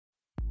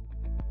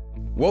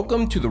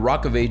Welcome to the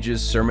Rock of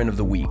Ages Sermon of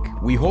the Week.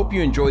 We hope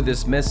you enjoy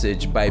this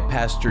message by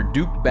Pastor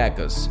Duke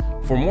Backus.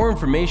 For more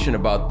information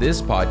about this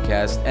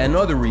podcast and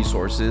other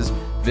resources,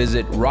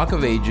 visit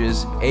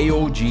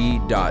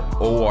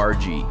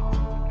rockofagesaog.org.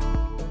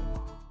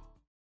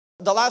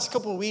 The last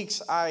couple of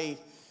weeks, I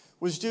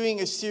was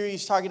doing a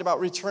series talking about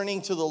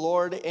returning to the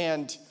Lord,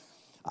 and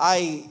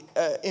I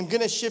am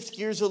going to shift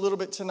gears a little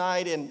bit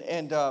tonight,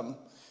 and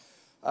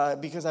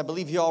because I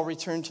believe you all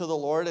returned to the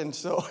Lord, and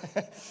so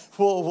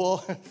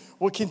we'll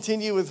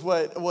continue with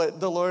what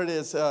the Lord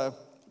has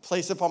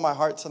placed upon my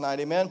heart tonight.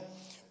 Amen.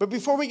 But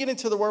before we get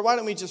into the Word, why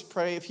don't we just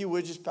pray? If you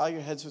would, just bow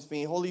your heads with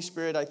me. Holy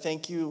Spirit, I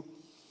thank you.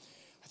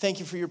 I thank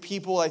you for your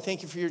people. I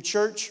thank you for your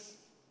church.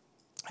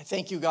 I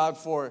thank you, God,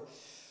 for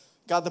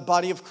God, the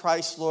body of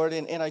Christ, Lord,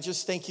 and I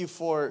just thank you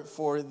for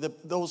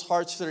those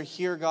hearts that are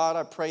here, God.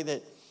 I pray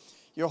that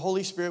your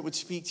Holy Spirit would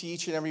speak to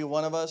each and every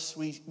one of us.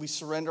 We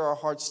surrender our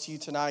hearts to you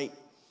tonight.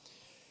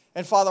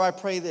 And Father, I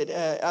pray that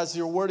as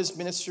your word is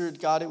ministered,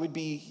 God, it would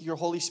be your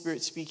Holy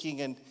Spirit speaking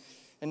and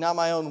not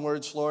my own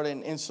words, Lord.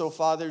 And so,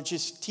 Father,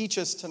 just teach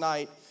us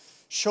tonight.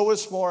 Show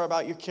us more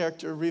about your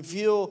character.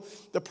 Reveal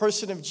the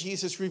person of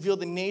Jesus. Reveal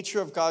the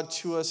nature of God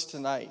to us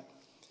tonight.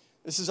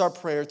 This is our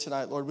prayer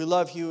tonight, Lord. We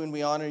love you and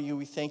we honor you.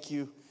 We thank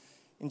you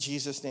in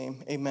Jesus' name.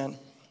 Amen.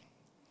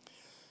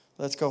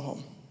 Let's go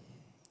home.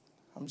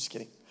 I'm just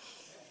kidding.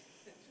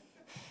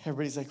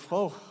 Everybody's like,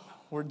 whoa,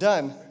 we're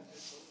done.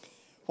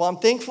 Well, I'm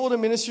thankful to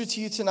minister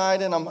to you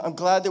tonight, and I'm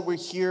glad that we're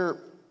here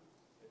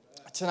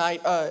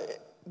tonight.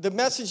 The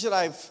message that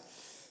I've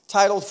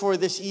titled for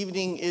this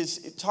evening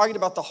is talking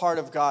about the heart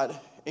of God.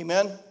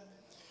 Amen?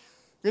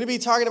 We're going to be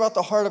talking about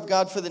the heart of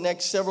God for the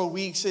next several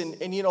weeks,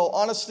 and you know,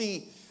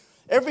 honestly,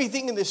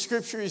 everything in the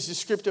Scripture is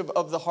descriptive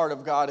of the heart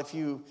of God, if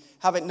you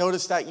haven't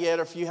noticed that yet,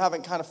 or if you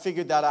haven't kind of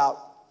figured that out.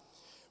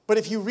 But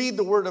if you read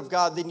the Word of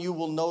God, then you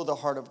will know the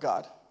heart of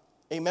God.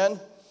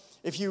 Amen?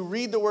 If you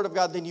read the Word of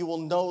God, then you will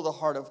know the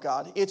heart of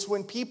God. It's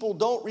when people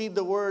don't read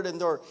the Word and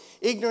they're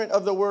ignorant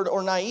of the Word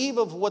or naive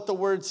of what the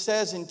Word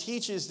says and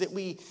teaches that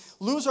we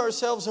lose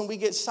ourselves and we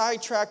get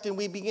sidetracked and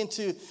we begin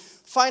to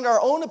find our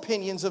own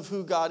opinions of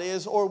who God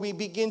is, or we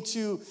begin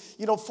to,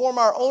 form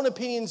our own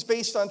opinions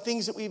based on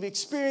things that we've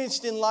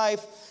experienced in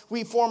life.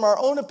 We form our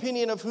own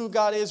opinion of who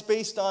God is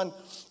based on,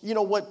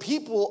 what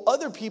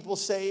other people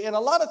say. And a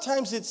lot of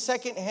times it's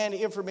secondhand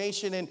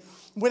information. And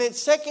when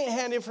it's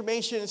secondhand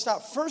information, it's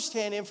not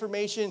firsthand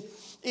information.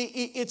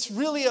 It's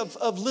really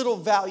of little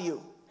value.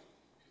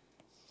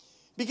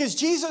 Because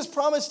Jesus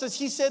promised us,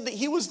 he said that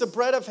he was the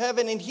bread of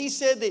heaven, and he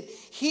said that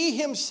he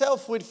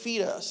himself would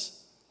feed us.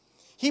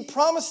 He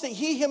promised that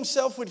he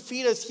himself would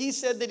feed us. He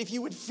said that if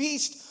you would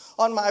feast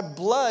on my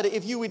blood,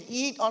 if you would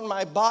eat on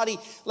my body,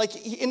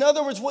 in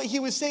other words, what he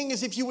was saying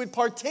is if you would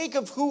partake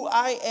of who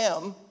I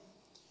am,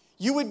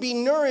 you would be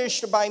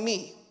nourished by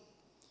me.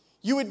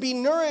 You would be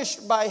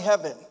nourished by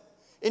heaven.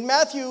 In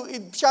Matthew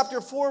in chapter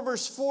 4,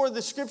 verse 4,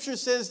 the scripture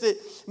says that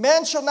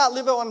man shall not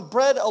live on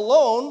bread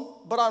alone,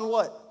 but on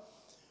what?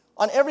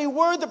 On every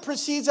word that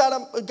proceeds out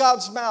of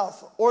God's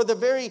mouth, or the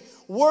very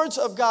words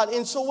of God.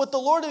 And so what the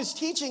Lord is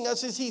teaching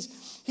us is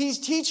He's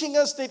teaching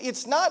us that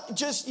it's not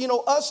just,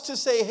 us to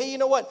say, hey, you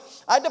know what?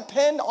 I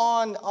depend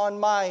on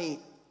my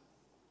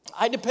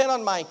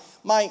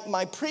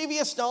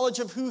previous knowledge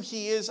of who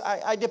he is.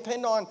 I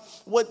depend on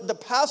what the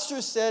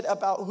pastor said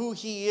about who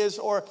he is,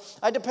 or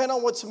I depend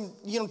on what some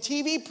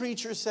TV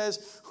preacher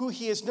says who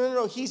he is.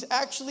 No. He's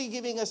actually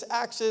giving us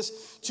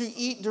access to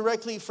eat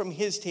directly from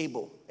his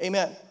table.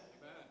 Amen.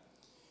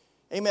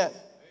 Amen.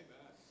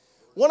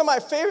 One of my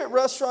favorite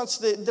restaurants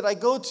that I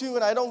go to,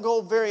 and I don't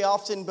go very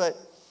often, but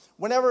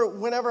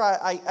whenever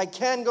I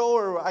can go,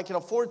 or I can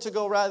afford to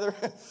go rather,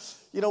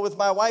 with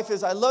my wife,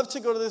 is I love to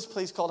go to this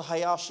place called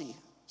Hayashi.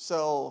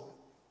 So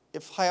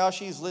if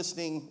Hayashi is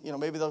listening,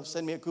 maybe they'll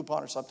send me a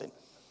coupon or something.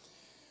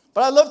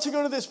 But I love to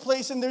go to this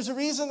place, and there's a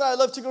reason that I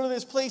love to go to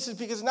this place is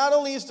because not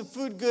only is the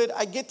food good,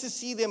 I get to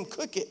see them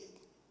cook it.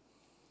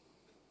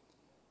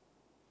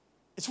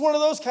 It's one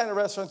of those kind of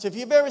restaurants. If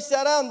you've ever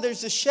sat down,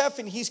 there's a chef,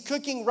 and he's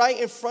cooking right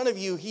in front of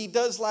you. He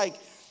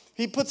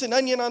puts an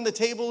onion on the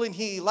table, and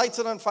he lights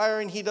it on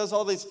fire, and he does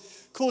all these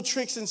cool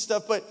tricks and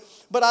stuff. But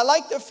I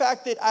like the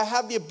fact that I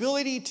have the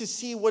ability to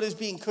see what is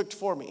being cooked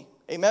for me.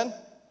 Amen?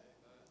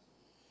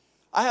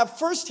 I have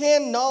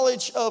firsthand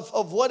knowledge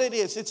of what it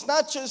is. It's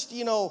not just,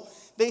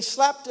 they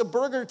slapped a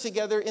burger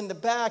together in the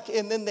back,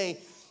 and then they,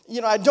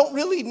 I don't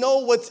really know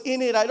what's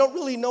in it. I don't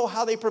really know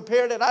how they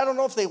prepared it. I don't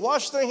know if they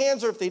washed their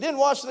hands or if they didn't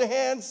wash their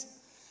hands.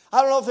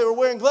 I don't know if they were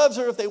wearing gloves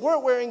or if they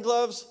weren't wearing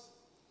gloves.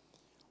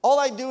 All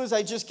I do is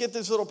I just get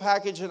this little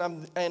package, and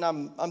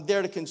I'm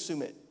there to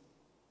consume it.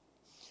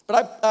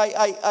 But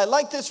I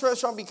like this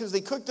restaurant because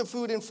they cook the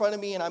food in front of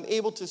me, and I'm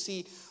able to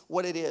see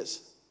what it is.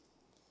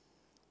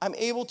 I'm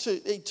able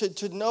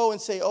to know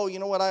and say, oh, you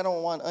know what, I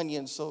don't want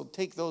onions, so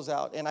take those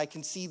out. And I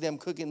can see them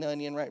cooking the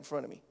onion right in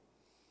front of me.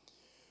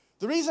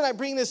 The reason I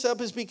bring this up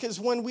is because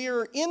when we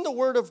are in the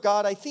Word of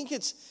God, I think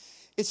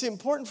it's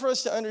important for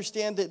us to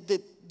understand that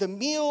the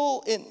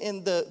meal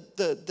and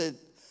the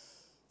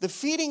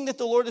feeding that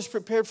the Lord has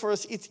prepared for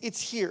us,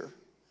 it's here.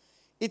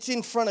 It's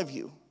in front of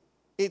you.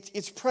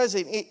 It's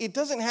present. It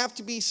doesn't have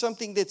to be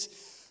something that's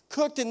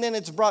cooked and then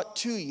it's brought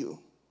to you.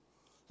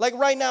 Like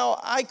right now,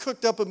 I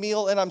cooked up a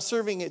meal and I'm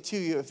serving it to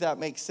you, if that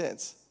makes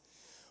sense.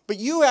 But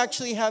you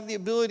actually have the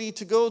ability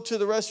to go to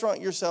the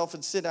restaurant yourself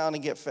and sit down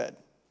and get fed.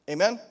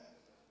 Amen?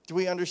 Do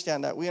we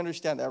understand that? We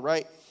understand that,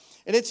 right?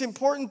 And it's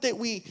important that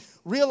we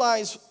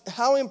realize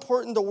how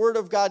important the Word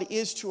of God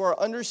is to our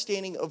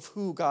understanding of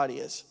who God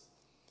is.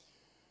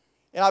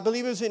 And I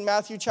believe it was in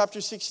Matthew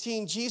chapter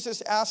 16,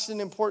 Jesus asked an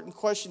important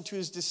question to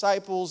his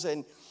disciples,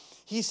 and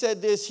he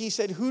said this, he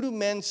said, "Who do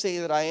men say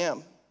that I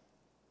am?"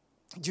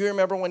 Do you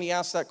remember when he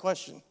asked that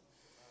question?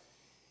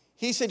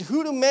 He said,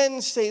 "Who do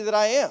men say that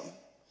I am?"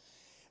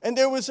 And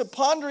there was a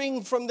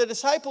pondering from the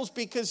disciples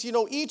because,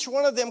 each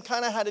one of them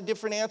kind of had a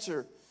different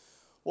answer.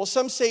 Well,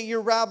 some say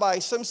you're rabbi.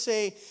 Some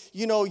say,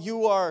 some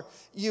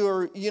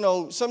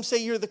say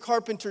you're the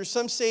carpenter.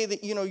 Some say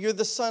that, you're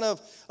the son of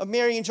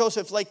Mary and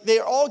Joseph. Like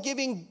they're all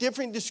giving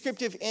different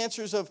descriptive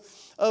answers of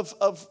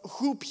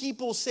who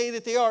people say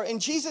that they are. And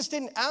Jesus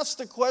didn't ask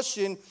the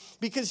question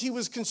because he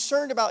was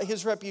concerned about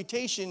his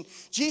reputation.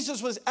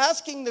 Jesus was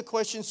asking the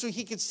question so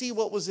he could see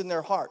what was in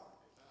their heart.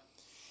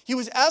 He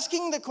was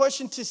asking the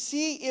question to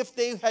see if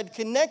they had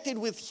connected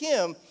with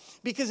him.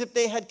 Because if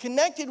they had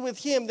connected with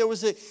him, there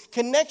was a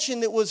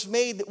connection that was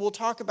made that we'll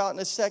talk about in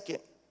a second.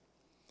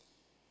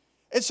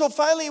 And so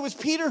finally it was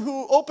Peter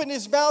who opened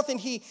his mouth and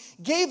he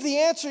gave the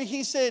answer.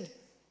 He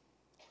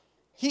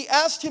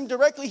asked him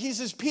directly, he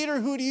says, "Peter,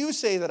 who do you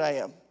say that I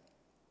am?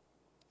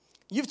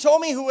 You've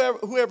told me who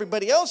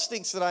everybody else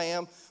thinks that I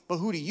am, but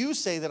who do you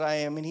say that I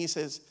am?" And he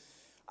says,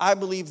 "I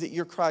believe that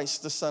you're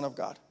Christ, the Son of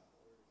God."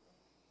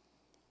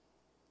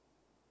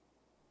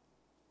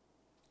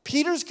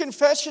 Peter's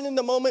confession in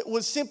the moment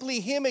was simply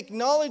him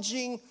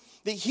acknowledging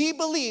that he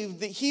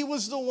believed that he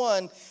was the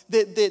one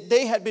that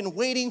they had been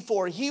waiting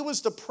for. He was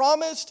the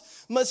promised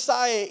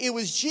Messiah. It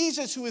was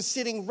Jesus who was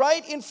sitting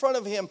right in front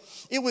of him.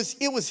 It was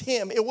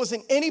him. It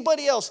wasn't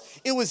anybody else.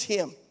 It was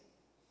him.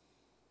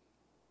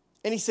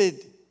 And he said,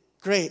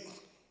 "Great.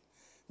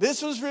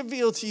 This was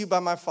revealed to you by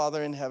my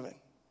Father in heaven."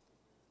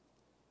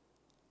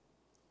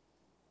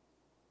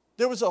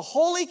 There was a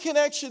holy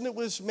connection that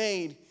was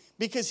made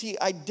because he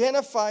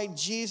identified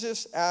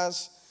Jesus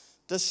as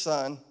the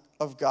Son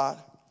of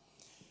God.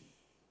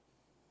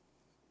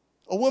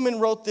 A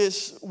woman wrote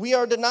this, "We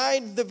are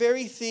denied the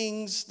very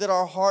things that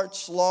our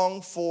hearts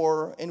long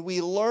for, and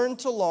we learn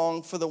to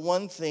long for the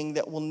one thing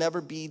that will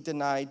never be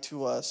denied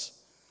to us,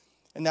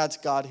 and that's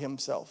God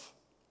himself."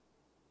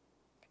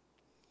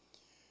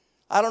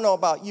 I don't know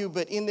about you,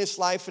 but in this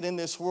life and in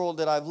this world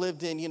that I've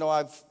lived in,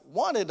 I've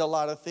wanted a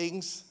lot of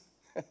things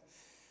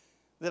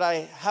that I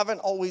haven't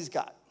always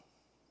got.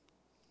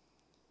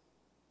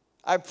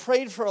 I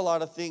prayed for a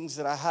lot of things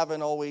that I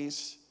haven't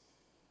always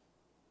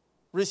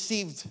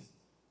received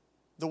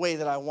the way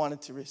that I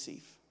wanted to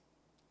receive.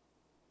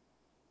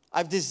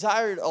 I've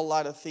desired a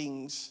lot of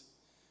things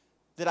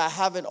that I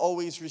haven't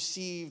always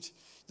received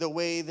the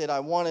way that I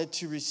wanted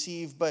to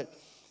receive. But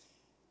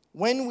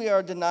when we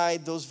are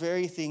denied those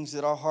very things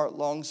that our heart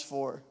longs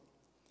for,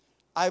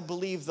 I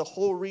believe the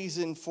whole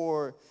reason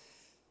for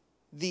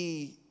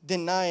the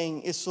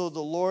denying is so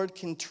the Lord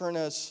can turn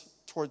us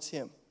towards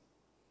him.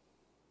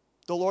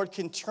 The Lord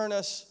can turn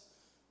us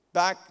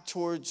back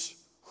towards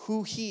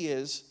who he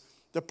is,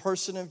 the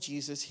person of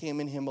Jesus, him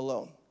and him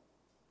alone.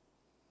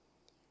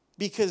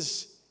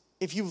 Because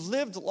if you've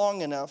lived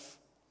long enough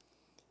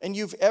and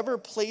you've ever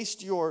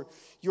placed your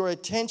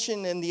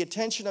attention and the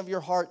attention of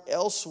your heart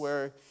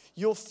elsewhere,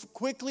 you'll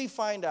quickly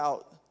find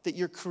out that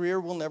your career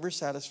will never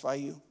satisfy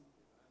you.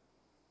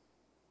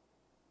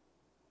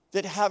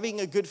 That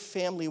having a good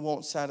family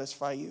won't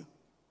satisfy you.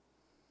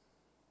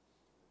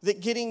 That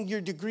getting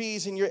your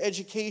degrees and your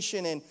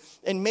education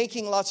and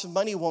making lots of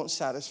money won't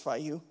satisfy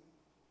you.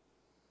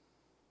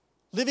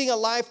 Living a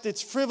life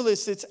that's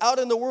frivolous, that's out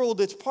in the world,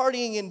 that's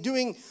partying and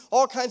doing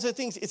all kinds of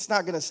things, it's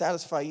not going to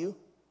satisfy you.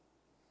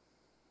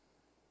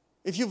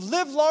 If you've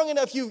lived long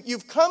enough,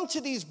 you've come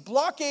to these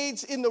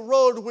blockades in the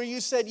road where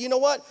you said, "You know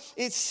what?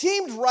 It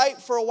seemed right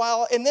for a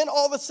while, and then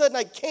all of a sudden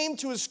I came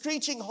to a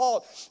screeching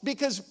halt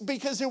because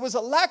there was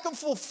a lack of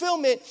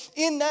fulfillment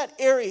in that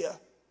area.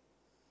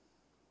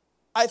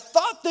 I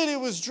thought that it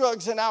was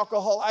drugs and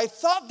alcohol. I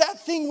thought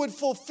that thing would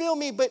fulfill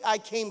me, but I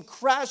came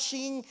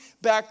crashing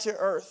back to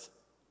earth."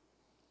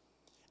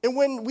 And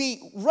when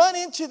we run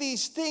into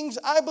these things,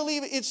 I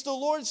believe it's the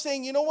Lord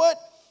saying, "You know what?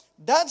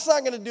 That's not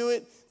going to do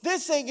it.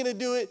 This ain't going to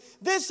do it.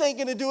 This ain't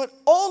going to do it.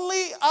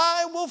 Only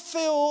I will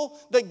fill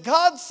the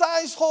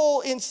God-sized hole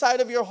inside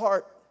of your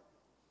heart.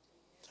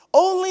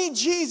 Only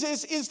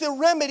Jesus is the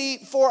remedy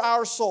for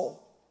our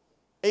soul."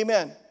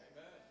 Amen.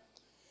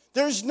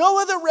 There's no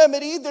other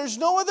remedy, there's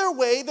no other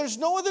way, there's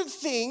no other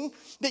thing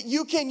that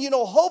you can,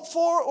 hope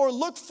for or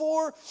look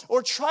for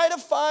or try to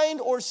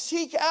find or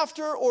seek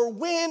after or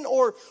win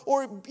or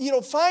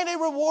find a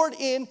reward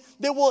in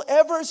that will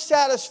ever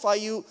satisfy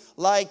you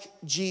like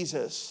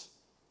Jesus.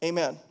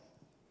 Amen.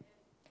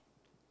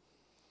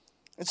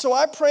 And so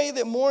I pray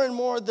that more and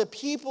more the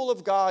people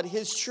of God,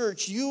 his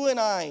church, you and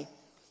I,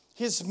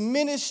 his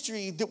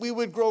ministry, that we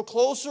would grow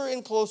closer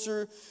and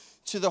closer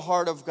to the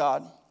heart of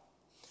God.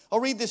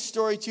 I'll read this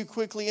story to you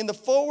quickly. In the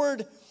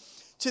foreword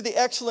to the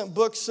excellent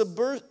book,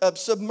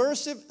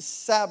 Submersive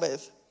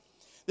Sabbath,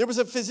 there was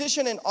a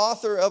physician and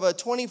author of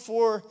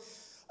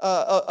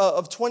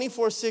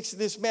 24/6,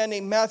 this man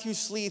named Matthew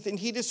Sleeth, and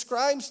he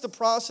describes the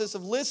process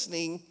of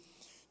listening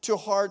to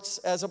hearts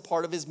as a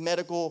part of his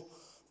medical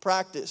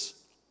practice.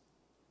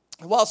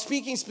 While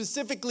speaking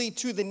specifically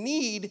to the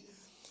need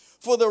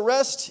for the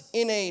rest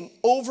in an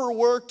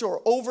overworked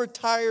or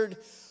overtired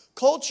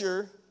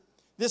culture,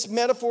 this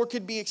metaphor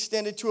could be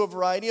extended to a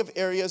variety of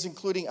areas,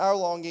 including our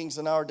longings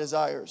and our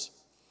desires.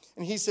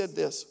 And he said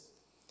this: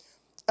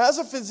 as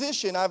a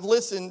physician, I've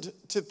listened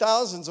to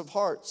thousands of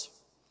hearts.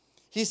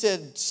 He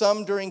said,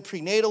 some during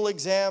prenatal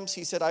exams.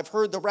 He said, I've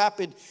heard the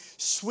rapid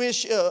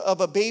swish of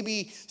a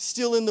baby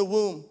still in the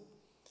womb.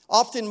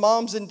 Often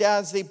moms and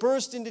dads, they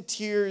burst into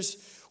tears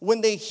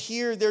when they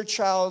hear their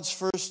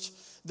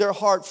their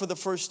heart for the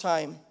first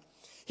time.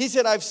 He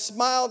said, I've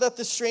smiled at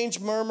the strange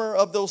murmur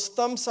of those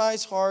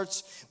thumb-sized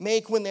hearts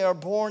make when they are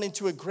born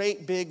into a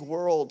great big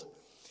world.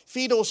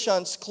 Fetal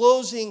shunts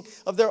closing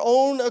of their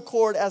own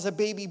accord as a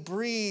baby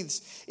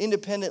breathes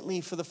independently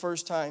for the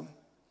first time.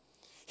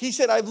 He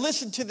said, I've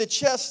listened to the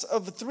chests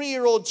of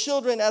 3-year-old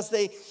children as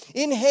they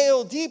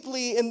inhale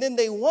deeply, and then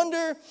they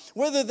wonder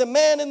whether the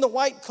man in the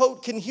white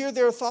coat can hear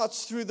their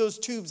thoughts through those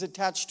tubes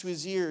attached to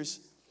his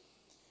ears.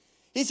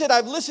 He said,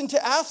 I've listened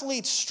to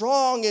athletes'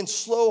 strong and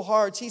slow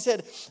hearts. He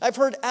said, I've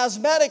heard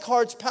asthmatic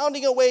hearts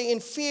pounding away in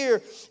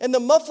fear and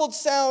the muffled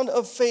sound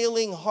of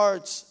failing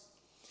hearts.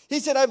 He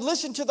said, I've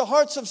listened to the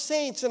hearts of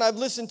saints and I've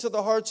listened to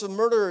the hearts of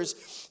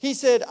murderers. He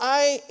said,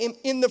 I am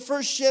in the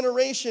first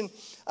generation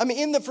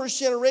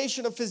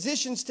of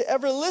physicians to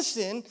ever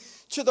listen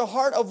to the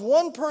heart of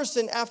one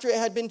person after it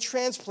had been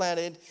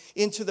transplanted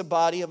into the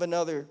body of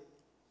another.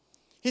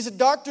 He said,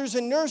 doctors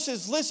and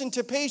nurses listen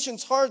to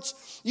patients'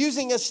 hearts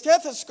using a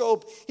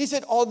stethoscope. He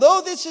said,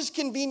 although this is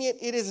convenient,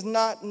 it is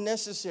not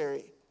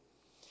necessary.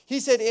 He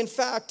said, in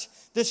fact,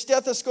 the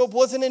stethoscope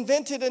wasn't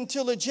invented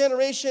until a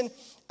generation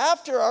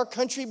after our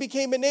country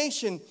became a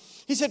nation.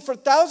 He said, for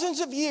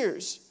thousands of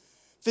years,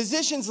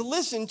 physicians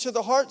listened to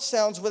the heart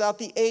sounds without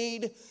the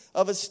aid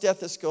of a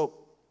stethoscope.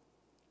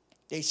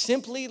 They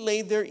simply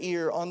laid their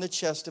ear on the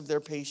chest of their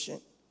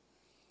patient.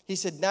 He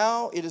said,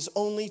 now it is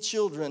only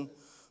children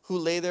who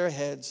lay their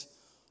heads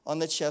on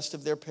the chest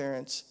of their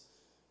parents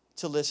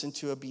to listen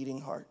to a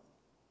beating heart.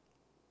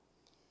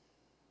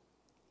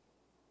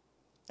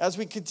 As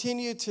we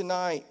continue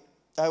tonight,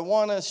 I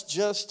want us,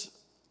 just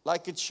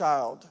like a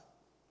child,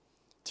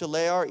 to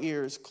lay our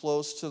ears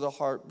close to the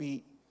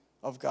heartbeat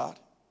of God,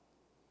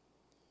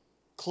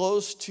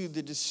 close to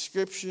the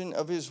description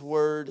of his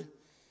word,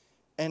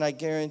 and I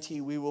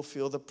guarantee we will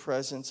feel the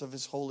presence of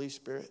his Holy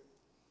Spirit.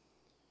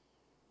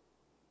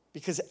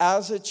 Because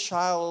as a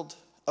child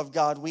of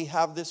God, we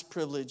have this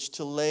privilege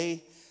to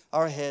lay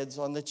our heads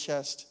on the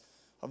chest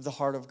of the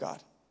heart of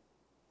God.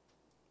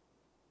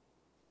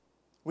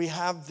 We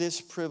have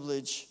this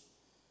privilege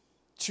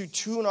to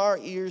tune our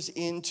ears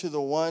into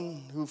the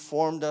one who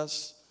formed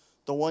us,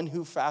 the one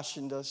who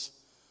fashioned us,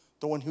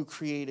 the one who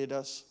created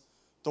us,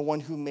 the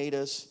one who made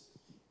us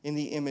in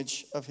the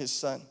image of his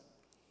Son.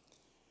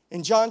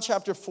 In John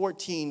chapter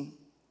 14,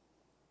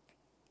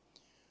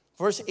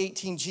 verse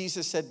 18,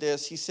 Jesus said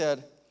this. He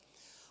said,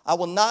 I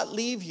will not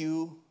leave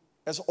you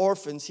as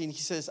orphans. And he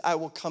says, I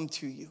will come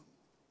to you. He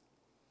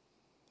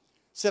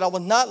said, I will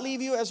not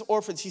leave you as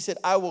orphans. He said,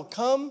 I will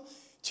come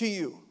to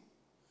you.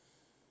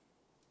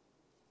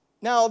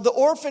 Now, the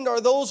orphaned are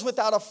those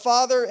without a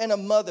father and a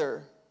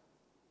mother.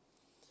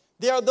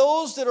 They are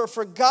those that are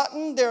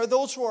forgotten. They are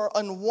those who are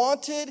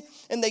unwanted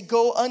and they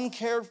go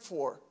uncared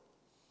for.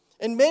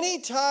 And many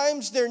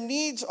times their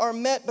needs are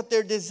met, but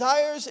their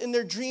desires and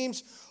their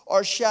dreams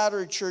are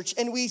shattered, church.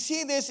 And we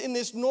see this in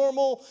this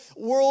normal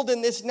world,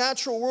 in this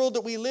natural world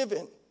that we live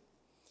in.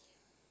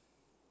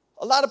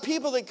 A lot of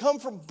people that come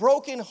from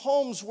broken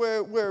homes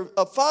where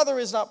a father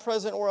is not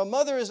present or a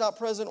mother is not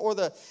present or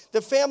the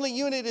family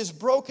unit is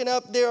broken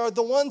up, they are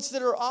the ones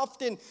that are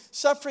often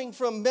suffering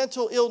from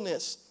mental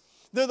illness.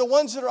 They're the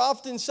ones that are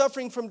often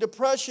suffering from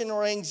depression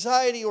or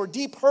anxiety or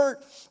deep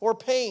hurt or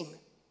pain.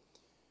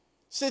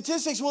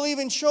 Statistics will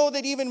even show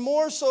that even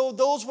more so,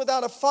 those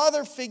without a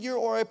father figure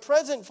or a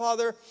present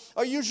father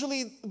are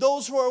usually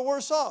those who are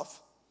worse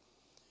off.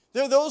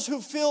 They're those who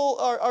fill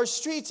our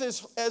streets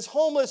as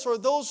homeless, or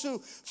those who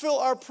fill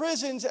our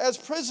prisons as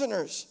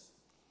prisoners.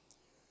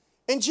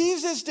 And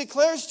Jesus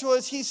declares to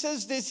us, he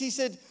says this, he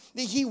said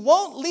that he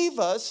won't leave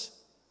us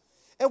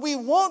and we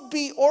won't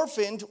be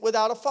orphaned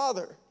without a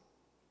father.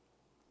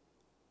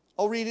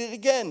 I'll read it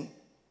again.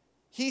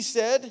 He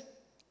said,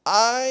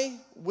 I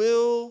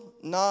will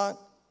not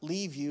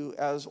leave you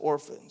as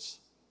orphans.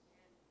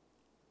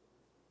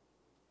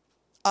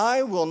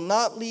 I will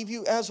not leave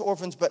you as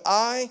orphans, but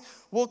I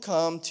will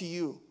come to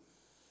you.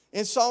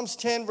 In Psalms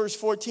 10, verse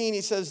 14,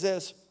 he says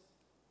this.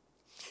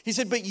 He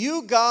said, but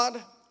you, God,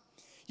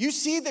 you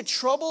see the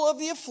trouble of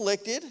the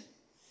afflicted,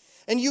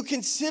 and you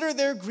consider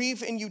their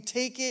grief, and you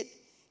take it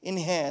in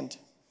hand.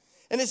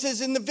 And it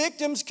says, and the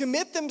victims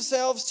commit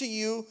themselves to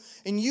you,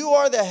 and you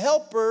are the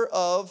helper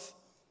of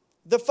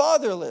the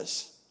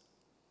fatherless.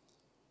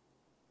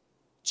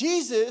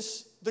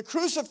 Jesus, the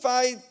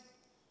crucified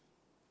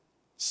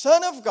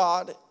Son of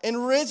God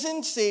and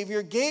risen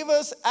Savior, gave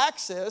us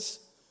access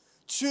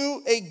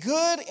to a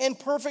good and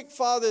perfect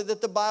Father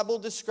that the Bible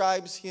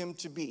describes him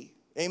to be.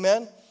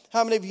 Amen?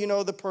 How many of you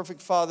know the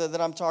perfect Father that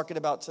I'm talking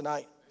about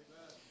tonight?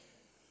 Amen.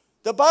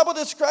 The Bible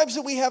describes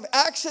that we have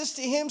access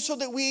to him so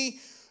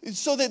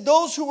that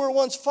those who were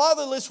once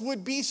fatherless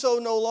would be so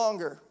no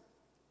longer.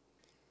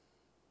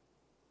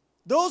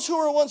 Those who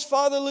were once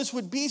fatherless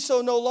would be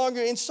so no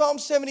longer. In Psalm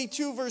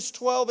 72, verse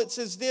 12, it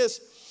says this,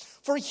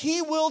 for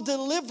he will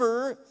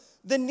deliver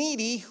the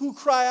needy who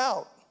cry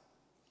out,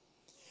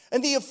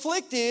 and the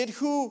afflicted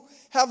who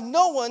have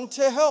no one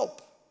to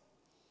help.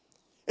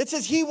 It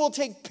says he will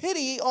take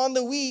pity on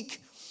the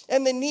weak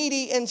and the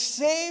needy and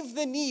save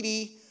the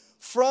needy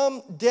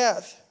from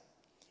death.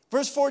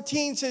 Verse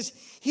 14 says,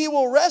 he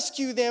will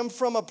rescue them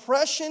from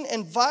oppression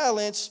and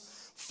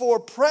violence, for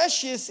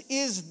precious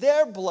is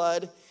their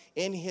blood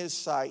in his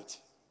sight.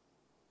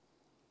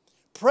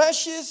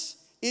 Precious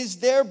is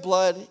their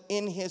blood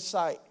in his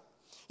sight.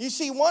 You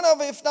see, one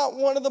of, if not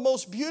one of the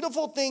most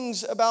beautiful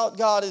things about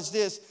God is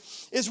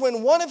this, is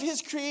when one of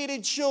his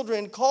created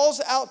children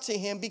calls out to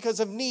him because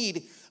of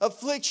need,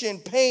 affliction,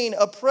 pain,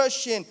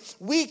 oppression,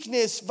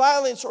 weakness,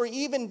 violence, or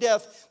even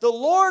death, the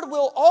Lord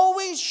will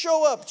always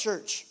show up,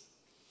 church.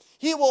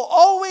 He will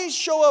always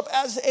show up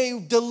as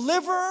a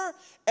deliverer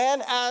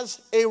and as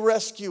a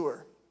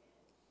rescuer.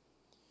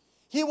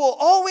 He will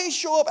always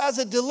show up as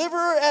a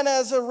deliverer and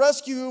as a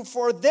rescuer,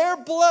 for their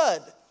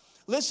blood.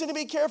 Listen to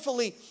me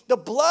carefully. The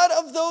blood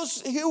of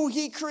those who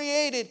he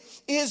created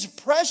is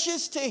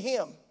precious to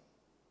him.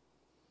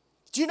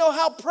 Do you know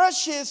how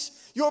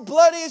precious your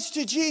blood is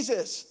to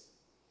Jesus?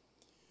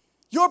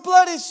 Your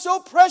blood is so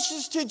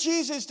precious to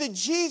Jesus that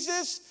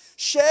Jesus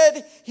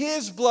shed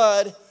his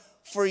blood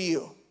for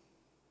you.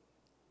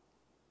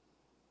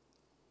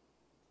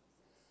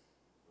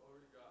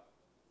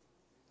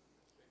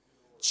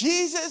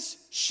 Jesus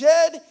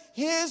shed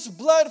his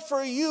blood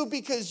for you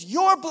because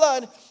your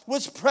blood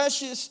was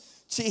precious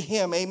to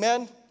him.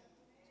 Amen?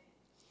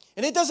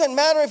 And it doesn't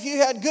matter if you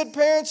had good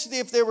parents,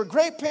 if they were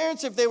great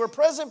parents, if they were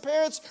present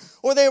parents,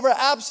 or they were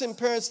absent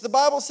parents. The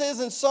Bible says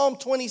in Psalm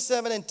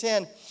 27 and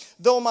 10,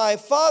 though my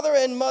father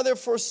and mother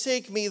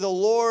forsake me, the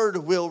Lord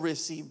will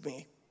receive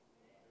me.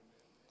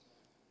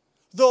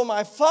 Though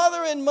my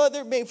father and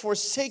mother may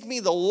forsake me,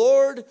 the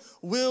Lord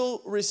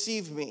will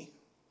receive me.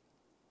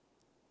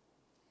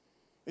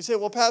 You say,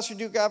 well, Pastor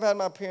Duke, I've had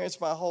my parents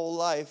my whole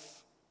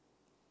life.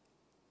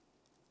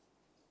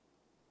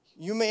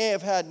 You may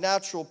have had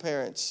natural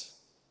parents.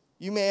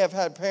 You may have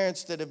had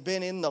parents that have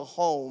been in the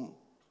home.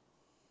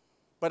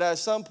 But at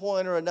some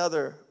point or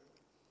another,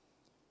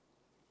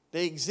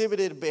 they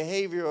exhibited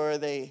behavior, or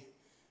they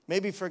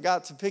maybe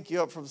forgot to pick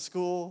you up from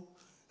school.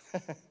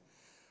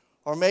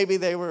 Or maybe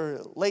they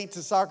were late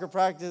to soccer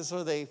practice,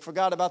 or they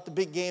forgot about the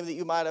big game that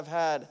you might have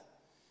had.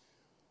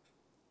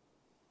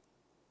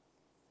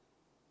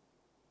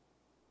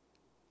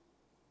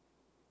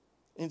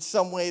 In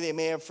some way, they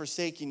may have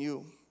forsaken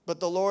you.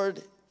 But the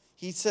Lord,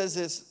 he says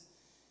this,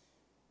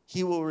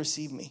 he will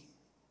receive me.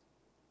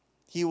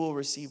 He will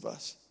receive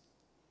us.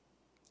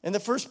 And the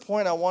first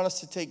point I want us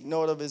to take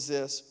note of is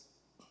this,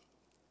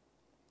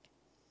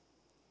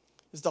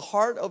 is the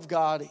heart of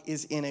God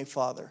is in a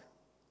father.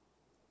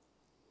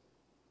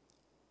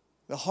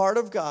 The heart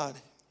of God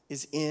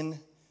is in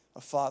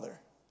a father.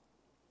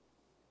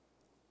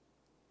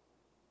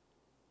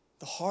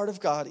 The heart of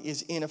God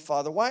is in a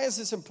father. Why is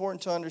this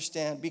important to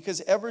understand?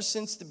 Because ever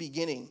since the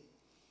beginning,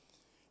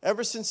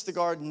 ever since the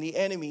garden, the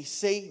enemy,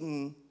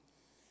 Satan,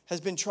 has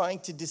been trying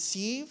to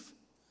deceive,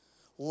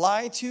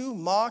 lie to,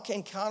 mock,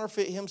 and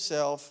counterfeit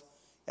himself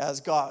as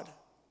God.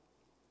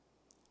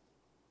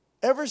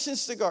 Ever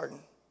since the garden,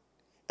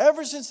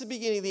 ever since the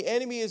beginning, the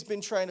enemy has been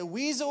trying to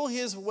weasel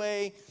his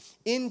way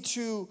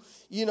into,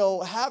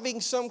 having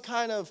some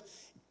kind of,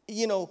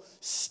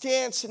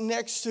 stance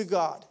next to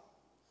God,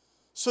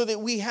 so that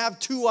we have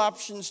two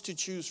options to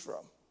choose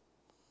from.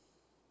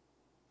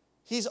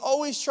 He's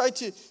always tried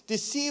to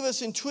deceive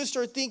us and twist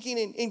our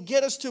thinking and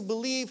get us to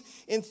believe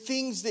in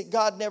things that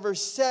God never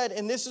said.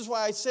 And this is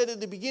why I said at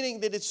the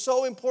beginning that it's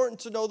so important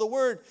to know the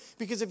Word.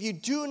 Because if you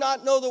do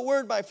not know the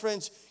Word, my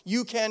friends,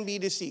 you can be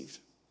deceived.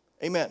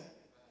 Amen.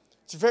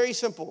 It's very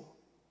simple.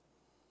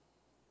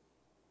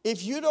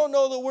 If you don't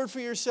know the Word for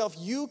yourself,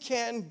 you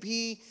can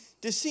be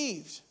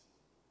deceived.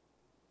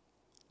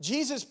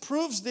 Jesus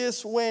proves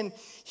this when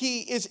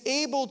he is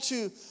able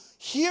to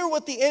hear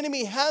what the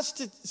enemy has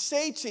to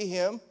say to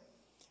him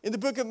in the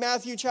book of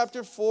Matthew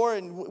chapter 4.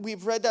 And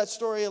we've read that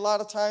story a lot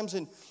of times,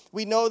 and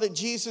we know that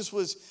Jesus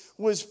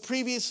was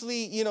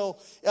previously, in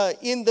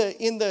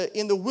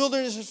the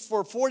wilderness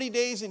for 40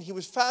 days, and he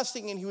was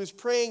fasting and he was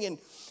praying, and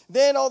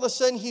then all of a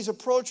sudden he's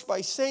approached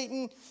by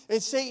Satan,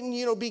 and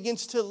Satan,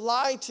 begins to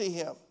lie to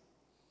him.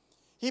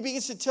 He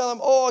begins to tell him,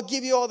 oh, I'll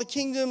give you all the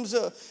kingdoms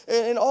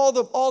and all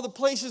the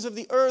places of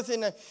the earth.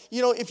 And,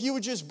 if you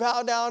would just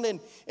bow down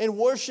and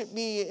worship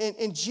me.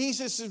 And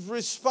Jesus'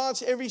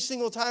 response every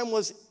single time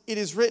was, it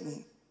is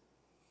written.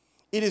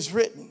 It is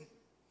written.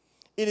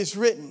 It is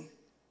written.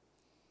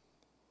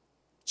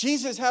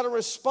 Jesus had a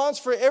response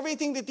for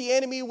everything that the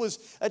enemy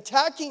was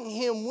attacking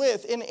him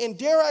with. And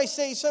dare I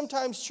say,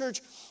 sometimes,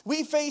 church,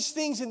 we face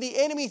things and the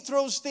enemy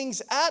throws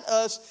things at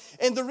us.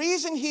 And the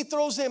reason he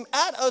throws them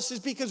at us is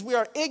because we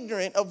are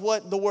ignorant of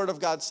what the Word of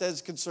God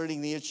says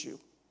concerning the issue.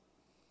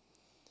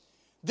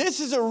 This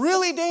is a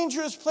really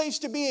dangerous place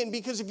to be in,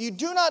 because if you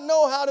do not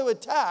know how to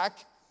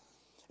attack,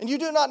 and you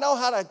do not know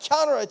how to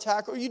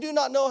counterattack, or you do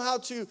not know how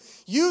to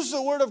use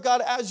the Word of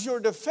God as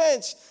your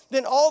defense,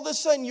 then all of a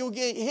sudden you'll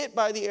get hit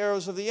by the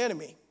arrows of the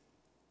enemy.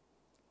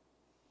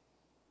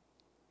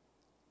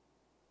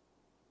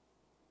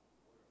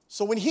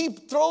 So when he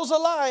throws a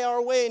lie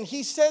our way and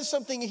he says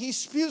something, he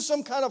spews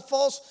some kind of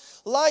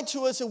false lie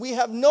to us and we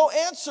have no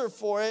answer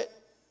for it,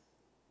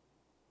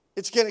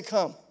 it's going to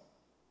come.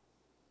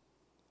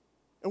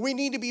 And we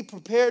need to be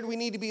prepared. We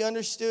need to be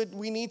understood.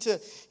 We need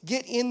to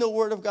get in the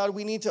Word of God.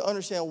 We need to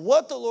understand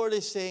what the Lord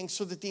is saying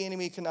so that the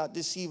enemy cannot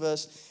deceive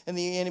us and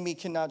the enemy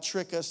cannot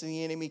trick us and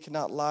the enemy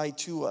cannot lie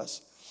to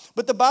us.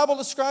 But the Bible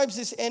describes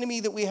this enemy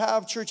that we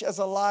have, church, as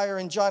a liar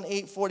in John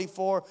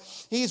 8:44.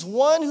 He's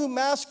one who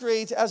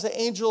masquerades as an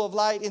angel of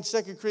light in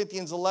 2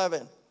 Corinthians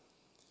 11.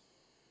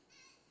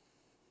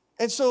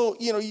 And so,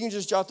 you can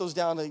just jot those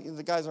down.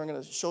 The guys aren't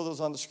going to show those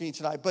on the screen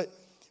tonight. But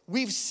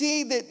we've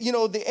seen that,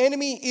 the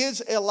enemy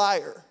is a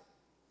liar.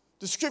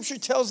 The Scripture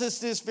tells us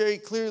this very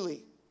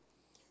clearly.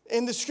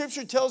 And the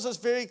Scripture tells us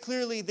very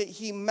clearly that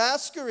he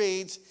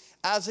masquerades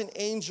as an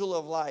angel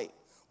of light.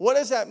 What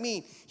does that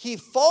mean? He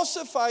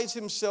falsifies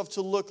himself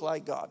to look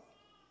like God.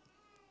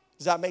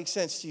 Does that make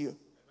sense to you? Amen.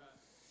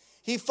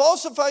 He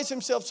falsifies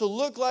himself to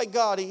look like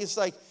God. He's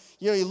like,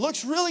 he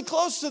looks really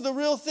close to the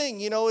real thing.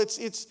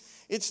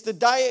 It's the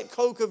Diet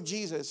Coke of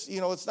Jesus.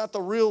 It's not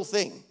the real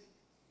thing.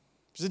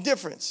 There's a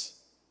difference.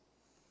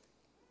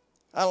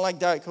 I don't like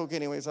Diet Coke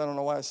anyways. I don't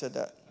know why I said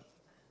that.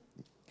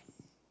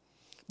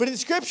 But in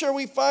Scripture,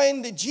 we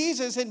find that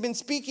Jesus had been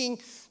speaking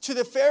to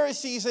the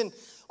Pharisees, and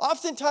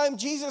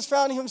oftentimes Jesus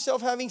found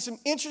himself having some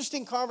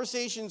interesting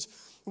conversations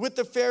with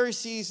the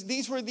Pharisees.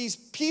 These were these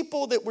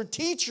people that were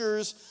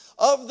teachers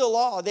of the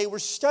law. They were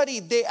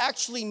studied. They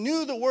actually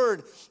knew the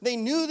Word. They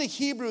knew the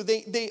Hebrew.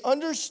 They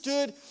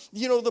understood,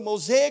 the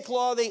Mosaic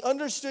law. They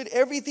understood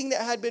everything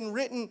that had been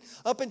written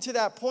up until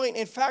that point.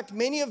 In fact,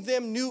 many of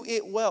them knew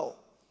it well.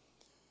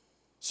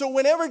 So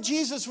whenever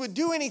Jesus would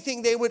do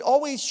anything, they would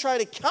always try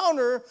to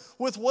counter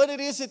with what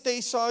it is that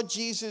they saw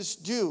Jesus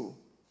do.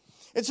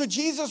 And so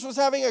Jesus was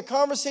having a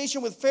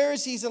conversation with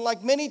Pharisees, and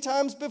like many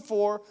times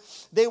before,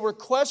 they were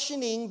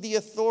questioning the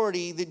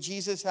authority that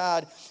Jesus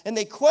had, and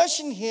they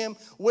questioned him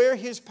where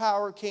his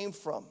power came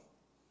from.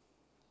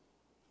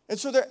 And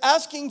so they're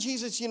asking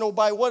Jesus,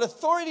 by what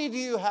authority do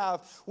you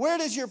have? Where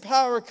does your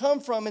power come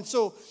from? And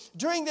so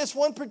during this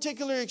one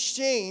particular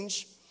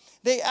exchange,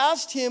 they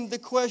asked him the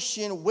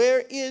question,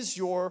 where is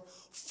your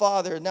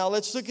Father? Now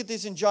let's look at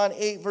this in John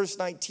 8, verse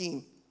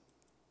 19.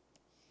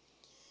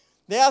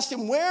 They asked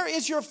him, where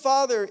is your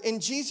Father?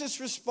 And Jesus'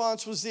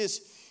 response was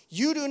this,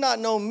 you do not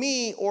know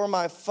me or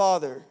my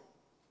Father.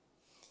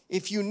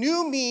 If you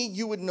knew me,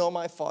 you would know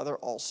my Father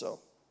also.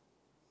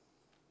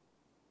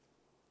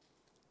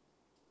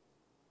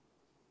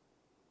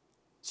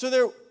 So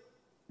they're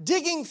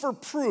digging for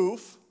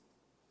proof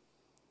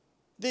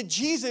that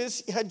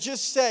Jesus had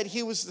just said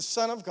he was the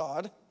Son of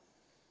God.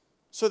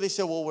 So they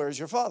said, well, where's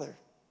your Father?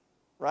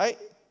 Right?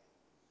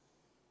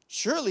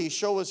 Surely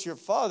show us your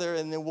Father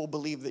and then we'll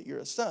believe that you're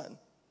a son.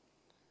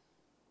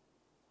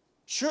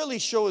 Surely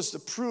show us the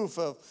proof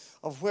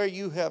of where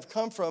you have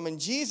come from. And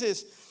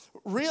Jesus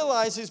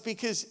realizes,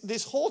 because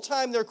this whole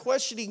time they're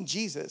questioning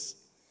Jesus,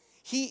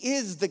 he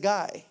is the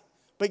guy.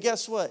 But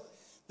guess what?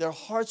 Their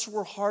hearts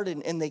were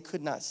hardened and they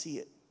could not see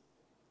it.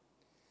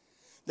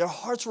 Their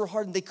hearts were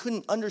hardened. They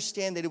couldn't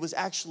understand that it was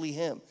actually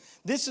him.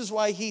 This is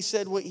why he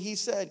said what he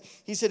said.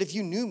 He said, if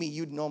you knew me,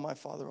 you'd know my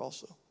Father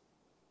also.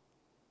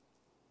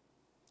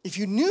 If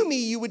you knew me,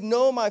 you would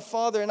know my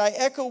Father. And I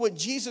echo what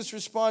Jesus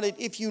responded.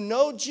 If you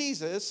know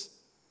Jesus,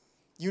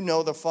 you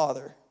know the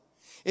Father.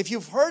 If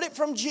you've heard it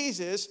from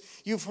Jesus,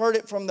 you've heard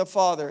it from the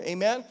Father.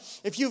 Amen?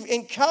 If you've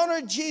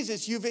encountered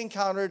Jesus, you've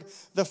encountered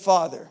the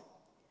Father.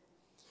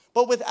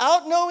 But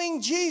without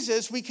knowing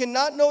Jesus, we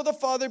cannot know the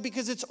Father,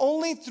 because it's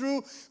only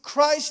through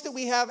Christ that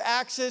we have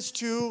access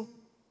to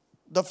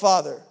the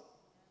Father.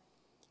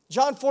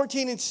 John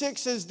 14:6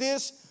 says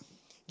this,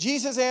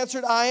 Jesus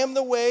answered, I am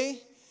the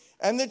way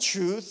and the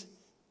truth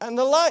and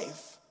the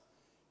life.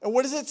 And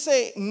what does it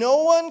say?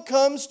 No one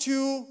comes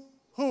to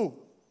who?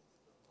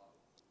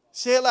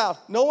 Say it loud.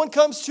 No one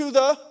comes to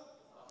the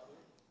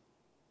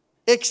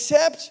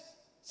except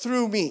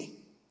through me.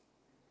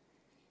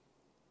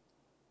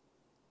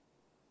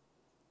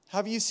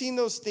 Have you seen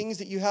those things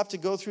that you have to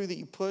go through that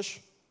you push?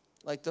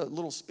 Like the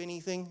little spinny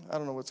thing? I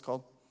don't know what it's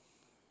called.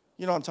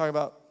 You know what I'm talking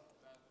about.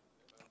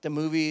 the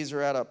movies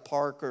or at a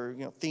park or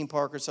theme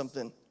park or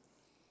something.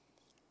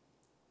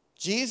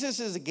 Jesus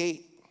is a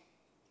gate.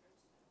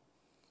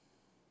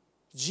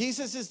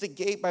 Jesus is the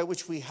gate by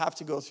which we have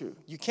to go through.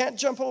 You can't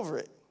jump over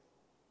it.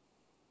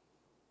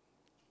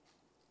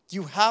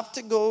 You have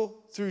to go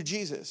through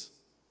Jesus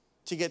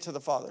to get to the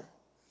Father.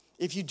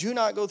 If you do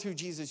not go through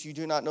Jesus, you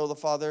do not know the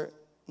Father,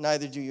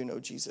 neither do you know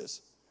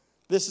Jesus.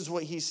 This is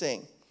what he's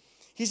saying.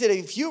 He said,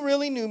 if you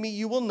really knew me,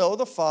 you will know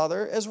the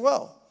Father as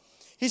well.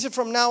 He said,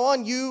 from now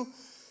on, you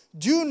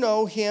do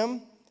know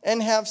him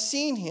and have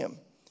seen him.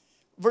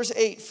 Verse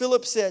 8,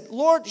 Philip said,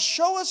 Lord,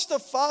 show us the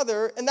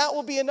Father, and that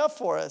will be enough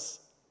for us.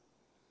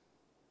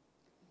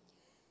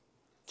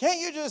 Can't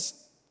you just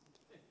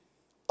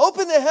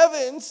open the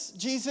heavens,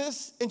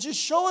 Jesus, and just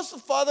show us the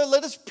Father?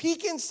 Let us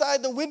peek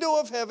inside the window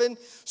of heaven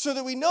so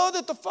that we know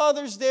that the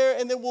Father's there,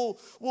 and then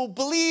we'll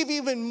believe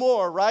even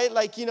more, right?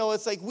 Like,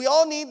 it's like we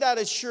all need that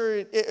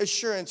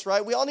assurance,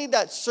 right? We all need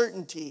that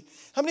certainty.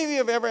 How many of you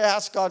have ever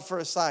asked God for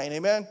a sign?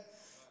 Amen?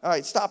 All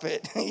right, stop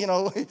it.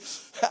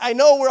 I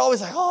know we're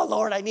always like, oh,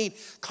 Lord, I need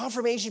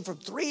confirmation from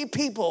 3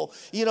 people,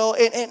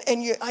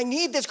 I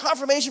need this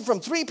confirmation from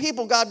 3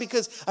 people, God,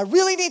 because I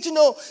really need to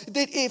know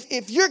that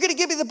if you're going to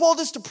give me the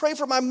boldness to pray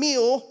for my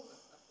meal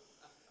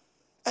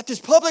at this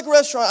public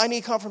restaurant, I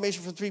need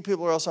confirmation from 3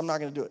 people or else I'm not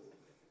going to do it.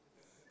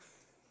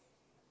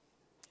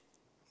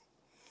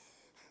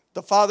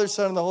 The Father,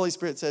 Son, and the Holy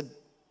Spirit said,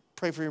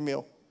 pray for your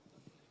meal.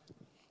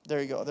 There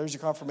you go. There's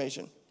your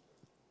confirmation.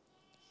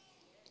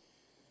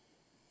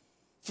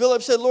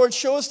 Philip said, Lord,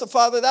 show us the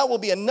Father. That will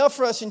be enough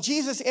for us. And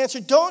Jesus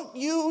answered, don't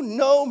you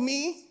know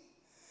me,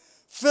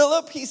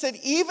 Philip? He said,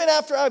 even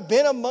after I've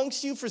been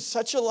amongst you for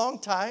such a long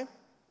time,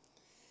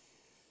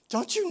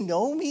 don't you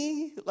know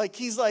me? Like,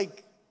 he's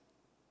like,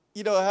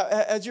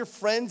 has your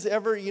friends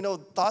ever,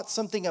 thought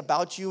something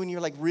about you and you're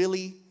like,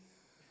 really?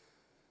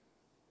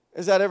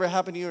 Has that ever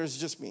happened to you or is it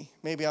just me?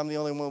 Maybe I'm the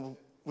only one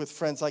with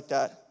friends like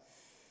that.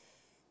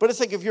 But it's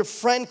like if your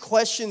friend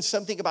questions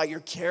something about your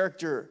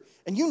character,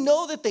 and you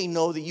know that they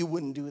know that you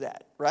wouldn't do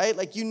that, right?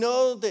 Like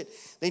that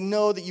they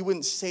know that you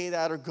wouldn't say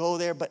that or go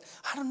there, but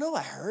I don't know,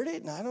 I heard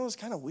it, and I know it's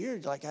kind of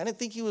weird. Like, I didn't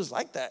think he was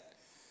like that.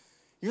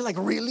 You're like,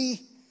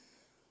 really?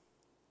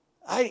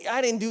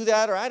 I didn't do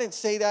that, or I didn't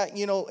say that,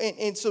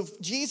 And so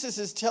Jesus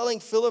is telling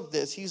Philip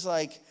this. He's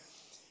like,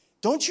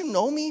 don't you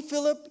know me,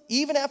 Philip,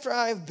 even after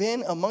I've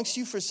been amongst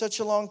you for such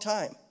a long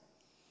time?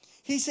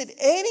 He said,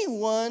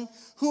 anyone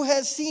who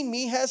has seen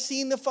me has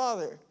seen the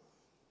Father.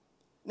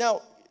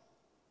 Now,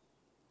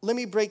 let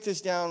me break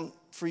this down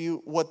for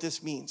you, what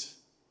this means.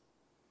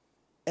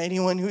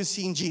 Anyone who's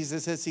seen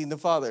Jesus has seen the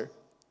Father.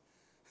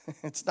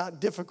 It's not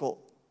difficult.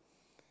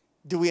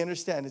 Do we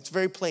understand? It's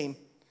very plain.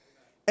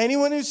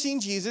 Anyone who's seen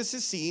Jesus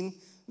has seen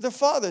the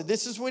Father.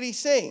 This is what he's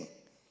saying.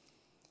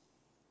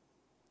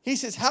 He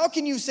says, how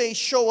can you say,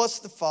 show us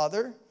the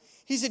Father?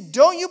 He said,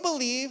 don't you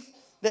believe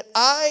that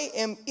I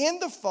am in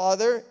the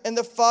Father and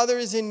the Father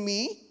is in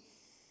me?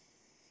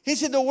 He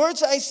said, the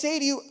words I say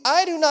to you,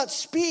 I do not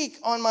speak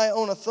on my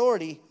own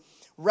authority.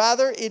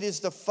 Rather, it is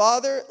the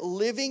Father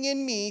living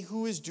in me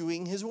who is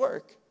doing his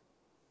work.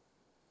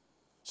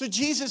 So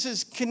Jesus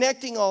is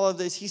connecting all of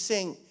this. He's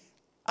saying,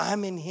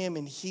 I'm in him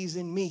and he's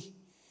in me.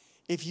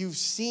 If you've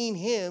seen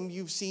him,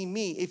 you've seen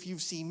me. If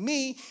you've seen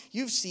me,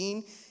 you've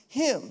seen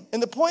him.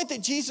 And the point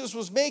that Jesus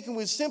was making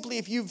was simply,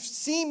 if you've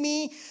seen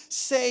me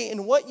say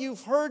and what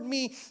you've heard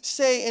me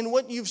say and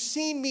what you've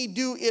seen me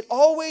do, it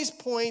always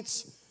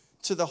points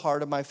to the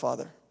heart of my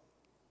Father.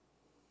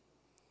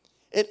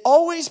 It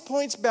always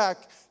points back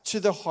to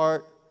the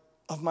heart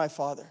of my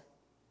Father.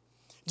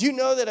 Do you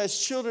know that as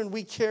children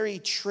we carry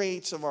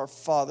traits of our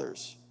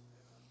fathers?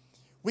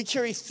 We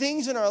carry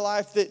things in our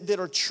life that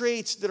are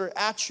traits, that are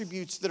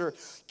attributes, that are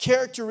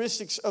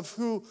characteristics of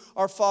who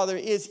our Father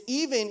is,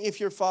 even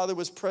if your father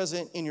was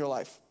present in your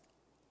life.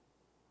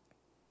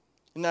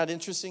 Isn't that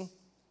interesting?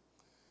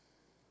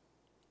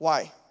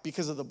 Why?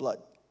 Because of the blood.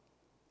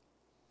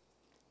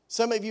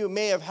 Some of you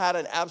may have had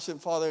an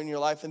absent father in your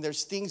life, and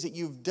there's things that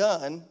you've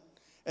done,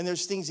 and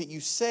there's things that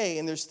you say,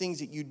 and there's things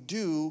that you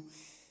do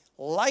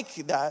like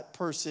that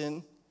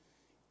person,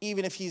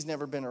 even if he's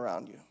never been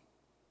around you.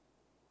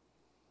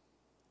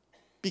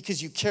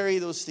 Because you carry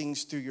those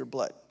things through your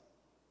blood.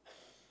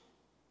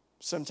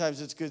 Sometimes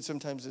it's good,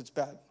 sometimes it's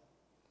bad.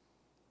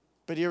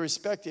 But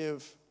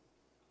irrespective,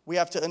 we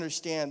have to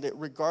understand that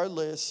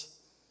regardless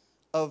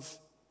of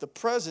the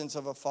presence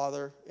of a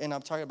father, and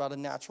I'm talking about a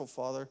natural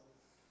father,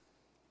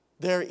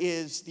 there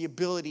is the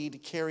ability to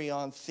carry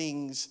on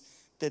things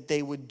that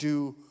they would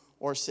do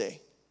or say.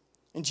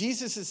 And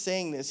Jesus is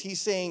saying this. He's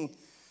saying,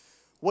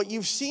 what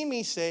you've seen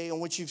me say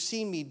and what you've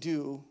seen me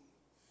do,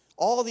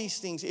 all these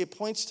things, it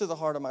points to the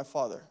heart of my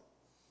Father.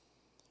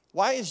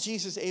 Why is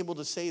Jesus able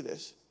to say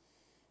this?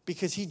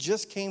 Because he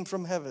just came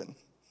from heaven.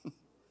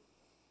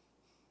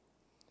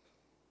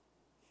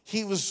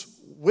 He was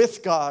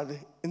with God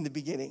in the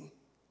beginning.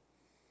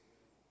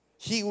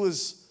 He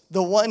was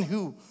the one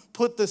who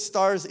put the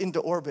stars into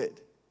orbit.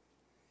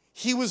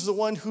 He was the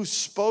one who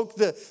spoke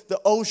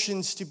the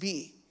oceans to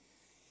be.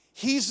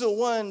 He's the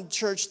one,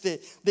 church,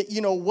 that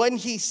when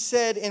he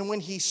said and when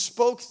he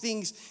spoke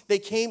things, they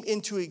came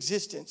into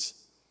existence.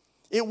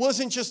 It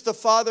wasn't just the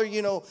Father,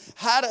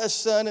 had a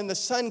son and the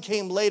Son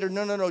came later.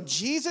 No.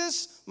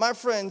 Jesus, my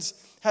friends,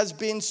 has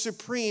been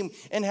supreme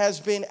and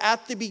has been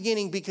at the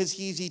beginning because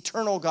he's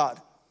eternal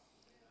God.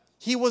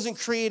 He wasn't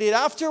created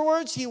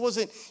afterwards. He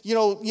wasn't,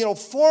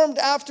 formed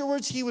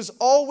afterwards. He was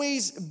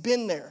always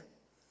been there.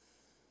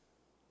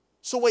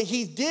 So what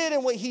he did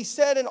and what he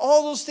said and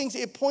all those things,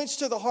 it points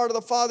to the heart of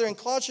the Father. In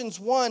Colossians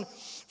 1,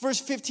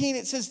 verse 15,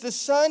 it says, the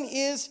Son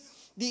is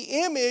the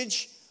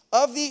image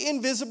of the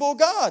invisible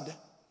God,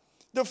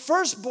 the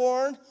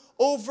firstborn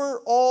over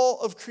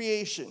all of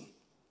creation.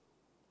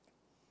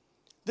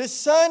 The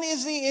Son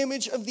is the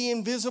image of the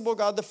invisible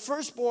God, the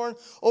firstborn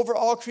over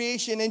all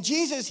creation. And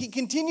Jesus, he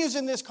continues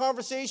in this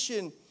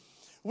conversation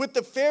with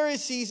the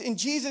Pharisees, and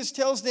Jesus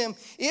tells them,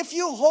 if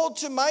you hold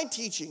to my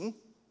teaching,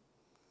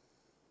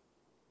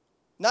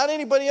 not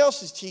anybody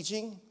else's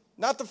teaching,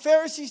 not the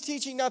Pharisees'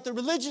 teaching, not the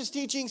religious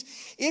teachings.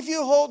 If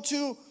you hold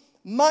to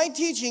my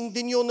teaching,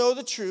 then you'll know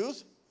the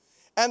truth,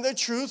 and the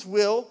truth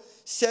will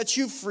set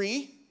you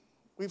free.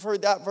 We've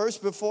heard that verse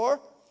before.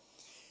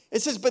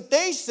 It says, but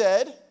they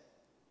said,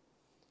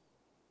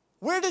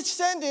 we're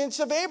descendants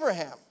of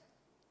Abraham.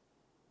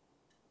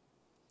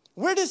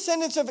 We're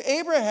descendants of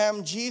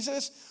Abraham,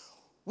 Jesus.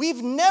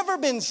 We've never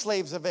been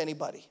slaves of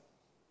anybody.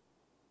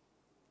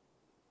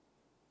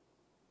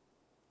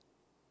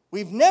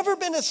 We've never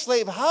been a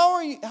slave.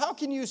 How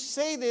can you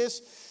say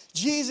this,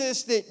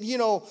 Jesus, that,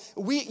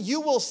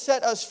 you will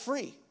set us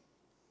free?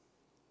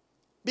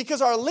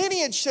 Because our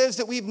lineage says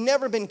that we've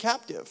never been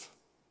captive.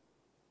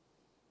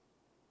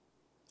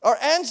 Our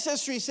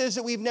ancestry says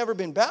that we've never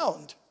been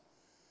bound.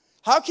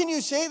 How can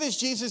you say this,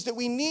 Jesus, that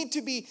we need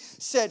to be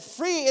set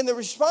free? And the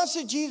response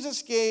that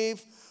Jesus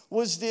gave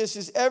was this,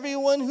 is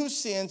everyone who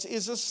sins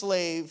is a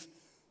slave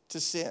to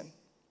sin.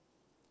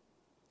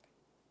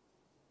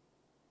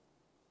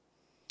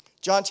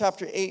 John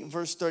chapter 8,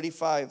 verse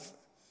 35,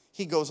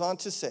 he goes on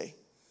to say,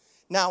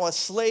 now a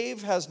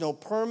slave has no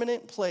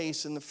permanent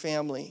place in the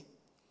family,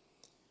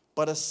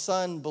 but a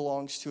son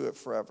belongs to it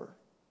forever.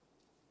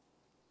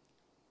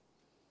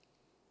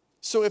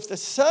 So if the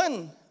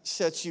Son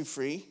sets you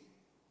free,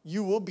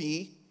 you will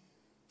be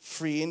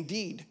free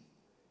indeed.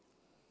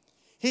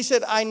 He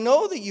said, I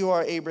know that you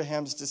are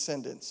Abraham's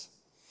descendants,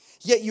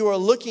 yet you are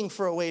looking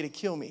for a way to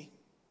kill me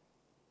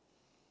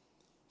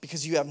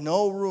because you have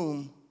no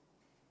room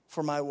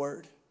for my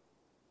word.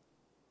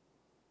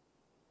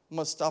 I'm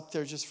going to stop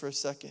there just for a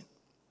second.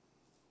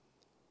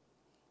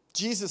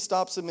 Jesus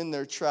stops them in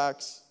their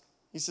tracks.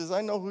 He says,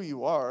 I know who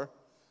you are.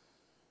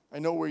 I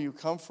know where you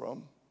come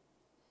from.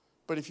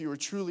 But if you were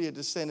truly a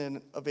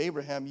descendant of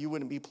Abraham, you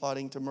wouldn't be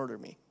plotting to murder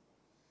me.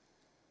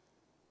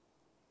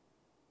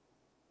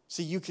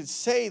 See, you could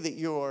say that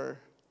you're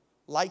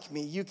like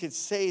me. You could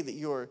say that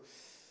you're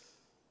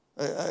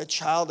a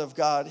child of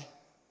God.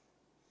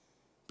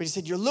 But he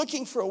said, you're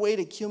looking for a way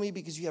to kill me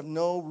because you have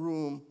no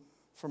room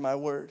for my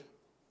word.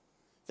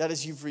 That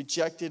is, you've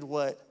rejected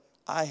what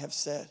I have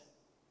said.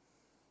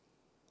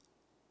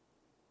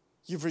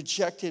 You've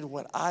rejected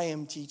what I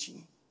am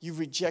teaching. You've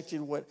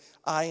rejected what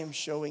I am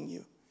showing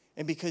you.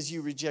 And because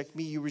you reject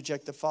me, you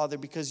reject the Father.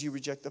 Because you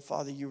reject the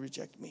Father, you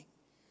reject me.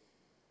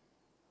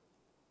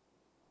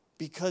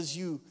 Because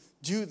you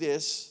do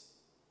this,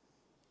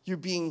 you're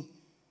being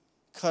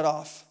cut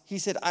off. He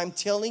said, I'm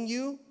telling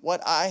you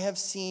what I have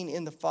seen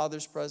in the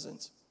Father's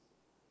presence.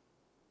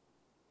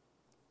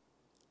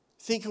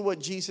 Think of what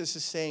Jesus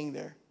is saying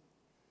there.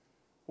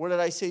 What did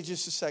I say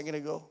just a second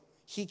ago?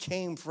 He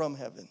came from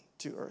heaven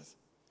to earth.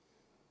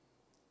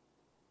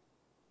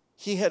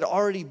 He had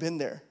already been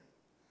there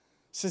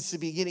since the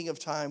beginning of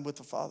time with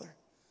the Father.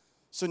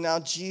 So now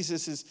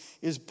Jesus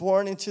is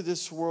born into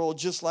this world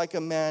just like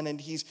a man,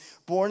 and he's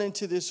born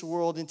into this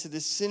world, into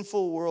this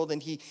sinful world,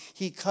 and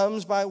he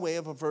comes by way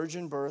of a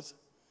virgin birth.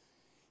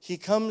 He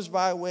comes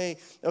by way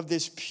of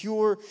this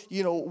pure,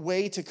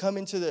 way to come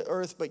into the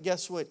earth. But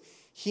guess what?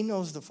 He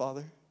knows the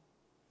Father.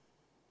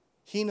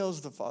 He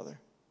knows the Father.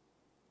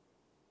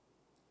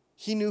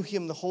 He knew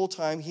him the whole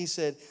time. He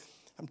said,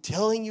 I'm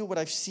telling you what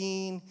I've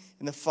seen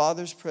in the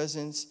Father's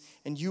presence,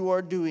 and you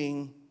are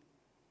doing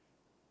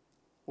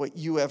what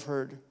you have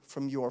heard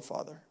from your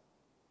Father.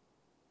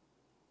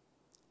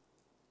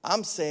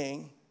 I'm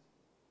saying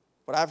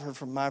what I've heard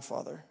from my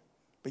Father,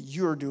 but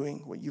you're doing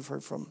what you've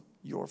heard from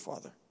your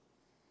Father.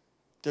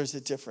 There's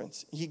a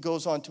difference. He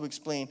goes on to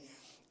explain,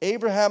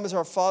 Abraham is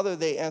our father,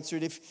 they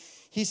answered.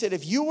 He said,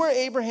 if you were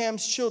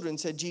Abraham's children,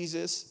 said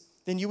Jesus,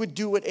 then you would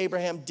do what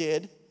Abraham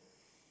did.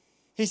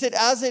 He said,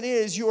 as it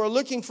is, you are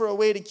looking for a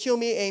way to kill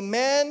me, a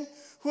man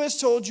who has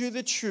told you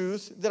the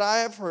truth that I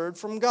have heard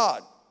from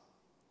God.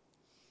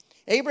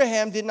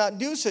 Abraham did not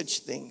do such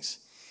things.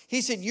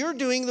 He said, you're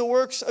doing the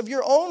works of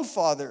your own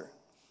father.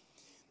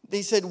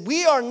 They said,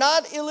 we are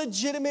not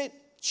illegitimate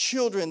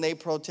children, they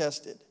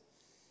protested.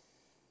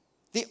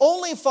 The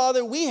only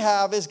father we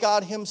have is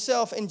God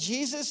himself. And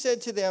Jesus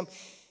said to them,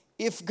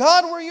 if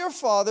God were your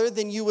father,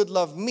 then you would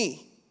love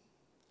me.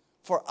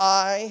 for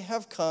I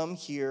have come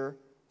here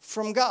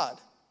from God.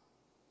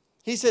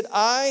 He said,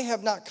 I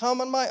have not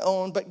come on my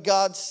own, but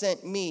God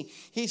sent me.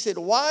 He said,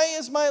 why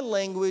is my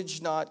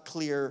language not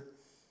clear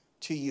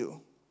to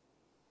you?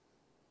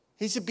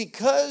 He said,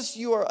 because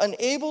you are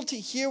unable to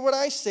hear what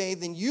I say,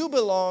 then you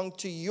belong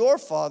to your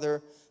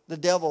father, the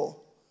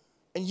devil,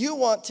 and you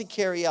want to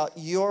carry out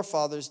your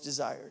father's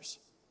desires.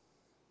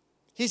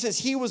 He says,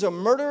 he was a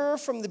murderer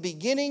from the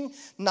beginning,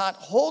 not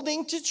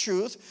holding to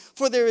truth,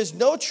 for there is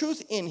no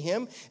truth in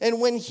him.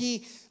 And when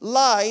he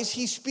lies,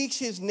 he speaks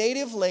his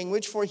native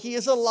language, for he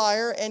is a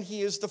liar and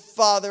he is the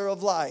father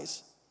of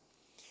lies.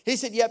 He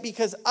said, yet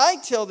because I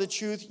tell the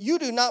truth, you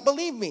do not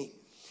believe me.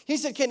 He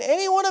said, can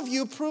any one of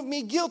you prove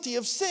me guilty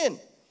of sin?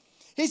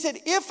 He said,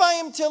 if I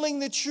am telling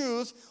the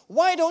truth,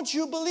 why don't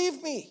you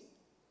believe me?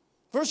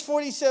 Verse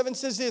 47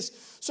 says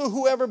this, so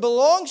whoever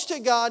belongs to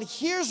God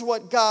hears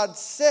what God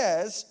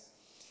says.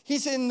 He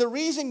said, and the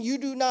reason you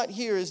do not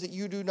hear is that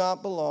you do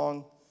not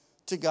belong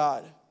to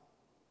God.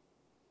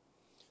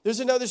 There's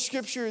another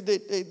scripture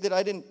that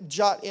I didn't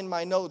jot in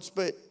my notes,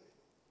 but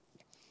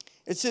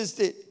it says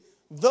that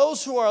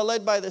those who are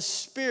led by the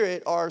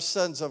Spirit are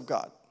sons of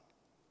God.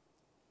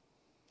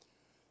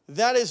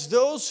 That is,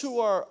 those who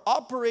are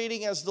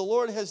operating as the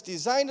Lord has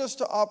designed us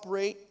to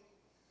operate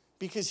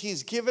because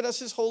He's given us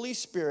His Holy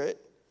Spirit.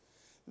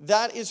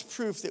 That is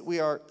proof that we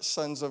are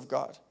sons of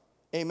God.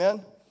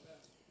 Amen?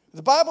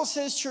 The Bible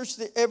says, church,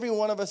 that every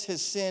one of us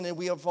has sinned and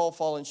we have all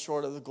fallen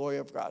short of the glory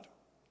of God.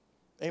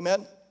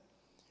 Amen?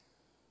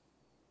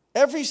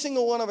 Every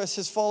single one of us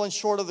has fallen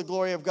short of the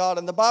glory of God.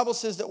 And the Bible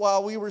says that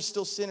while we were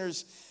still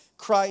sinners,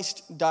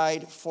 Christ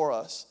died for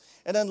us.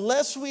 And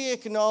unless we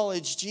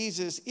acknowledge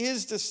Jesus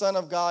is the Son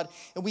of God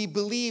and we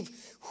believe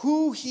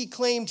who He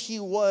claimed He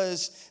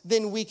was,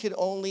 then we could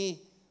only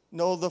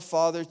know the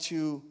Father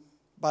too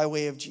by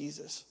way of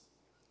Jesus.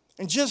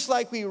 And just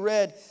like we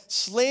read,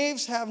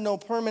 slaves have no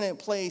permanent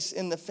place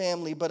in the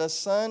family, but a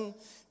son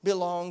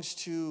belongs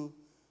to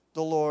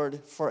the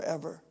Lord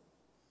forever.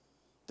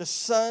 The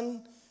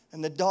son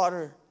and the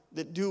daughter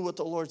that do what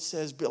the Lord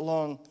says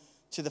belong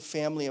to the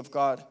family of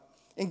God.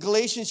 In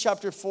Galatians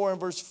chapter 4 and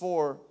verse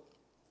 4,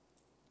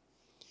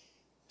 it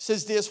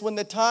says this, when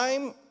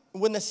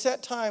the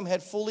set time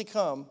had fully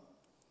come,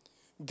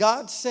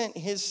 God sent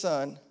His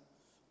Son,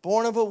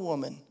 born of a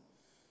woman,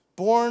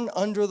 born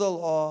under the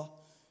law,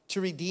 to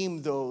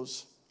redeem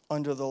those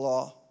under the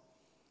law,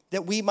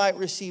 that we might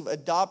receive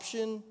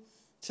adoption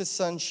to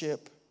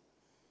sonship.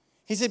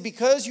 He said,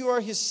 because you are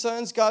His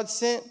sons, God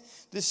sent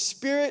the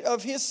Spirit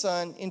of His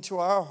Son into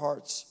our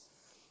hearts,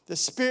 the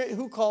Spirit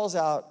who calls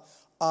out,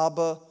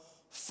 Abba,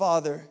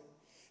 Father.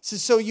 He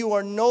says, so you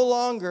are no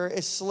longer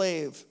a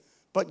slave,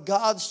 but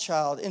God's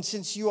child. And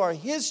since you are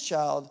His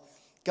child,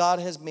 God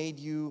has made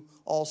you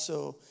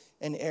also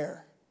an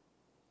heir.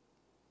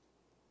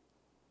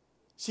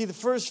 See, the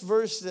first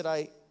verse that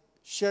I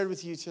shared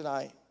with you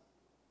tonight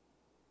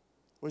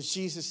was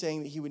Jesus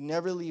saying that He would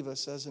never leave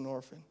us as an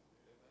orphan.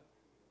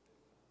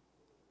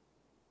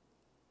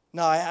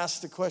 Now, I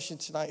asked the question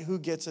tonight, who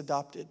gets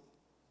adopted?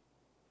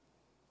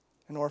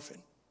 An orphan.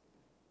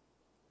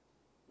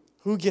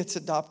 Who gets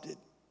adopted?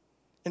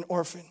 An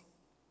orphan.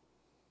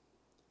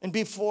 And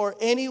before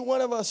any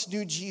one of us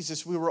knew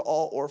Jesus, we were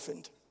all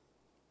orphaned.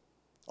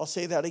 I'll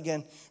say that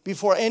again.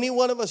 Before any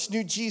one of us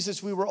knew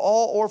Jesus, we were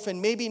all orphaned.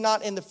 Maybe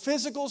not in the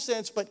physical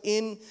sense, but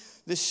in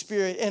the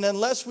Spirit. And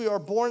unless we are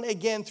born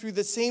again through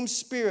the same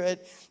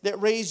Spirit that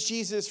raised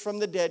Jesus from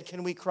the dead,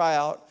 can we cry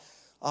out,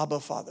 Abba,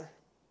 Father?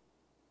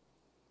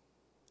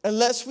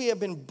 Unless we have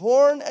been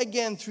born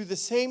again through the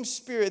same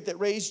Spirit that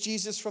raised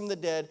Jesus from the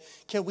dead,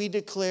 can we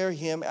declare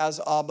Him as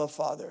Abba,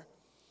 Father?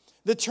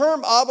 The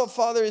term Abba,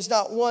 Father is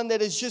not one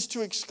that is just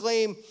to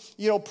exclaim,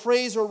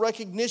 praise or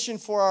recognition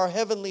for our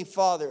Heavenly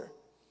Father.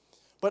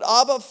 But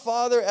Abba,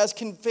 Father, as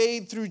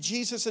conveyed through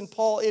Jesus and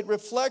Paul, it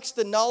reflects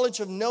the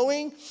knowledge of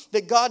knowing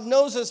that God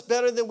knows us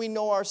better than we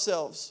know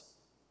ourselves.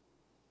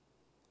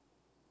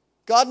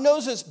 God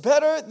knows us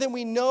better than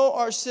we know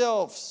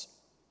ourselves.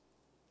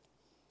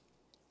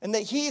 And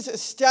that He's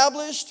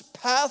established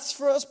paths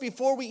for us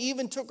before we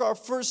even took our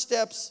first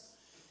steps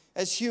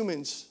as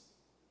humans.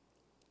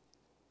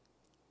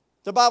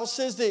 The Bible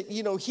says that,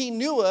 He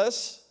knew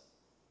us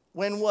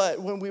when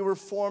what? When we were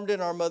formed in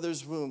our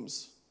mother's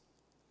wombs.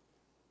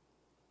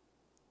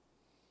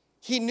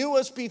 He knew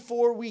us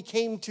before we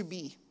came to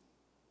be.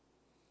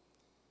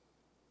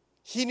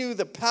 He knew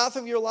the path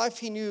of your life.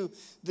 He knew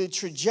the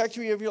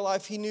trajectory of your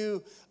life. He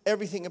knew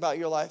everything about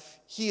your life.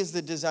 He is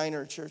the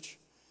designer, church.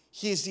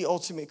 He is the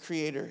ultimate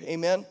creator.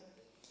 Amen?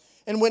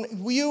 And when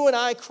you and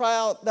I cry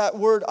out that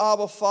word,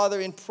 Abba,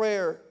 Father, in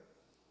prayer,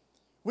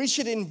 we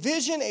should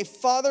envision a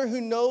Father who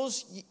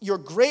knows your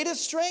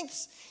greatest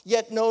strengths,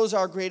 yet knows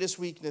our greatest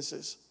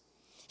weaknesses.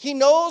 He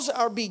knows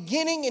our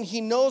beginning and He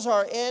knows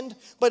our end,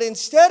 but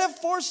instead of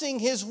forcing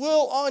His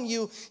will on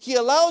you, He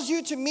allows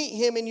you to meet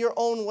Him in your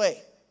own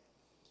way.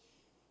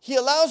 He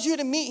allows you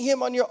to meet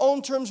Him on your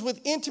own terms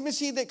with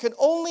intimacy that could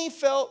only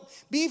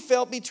be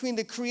felt between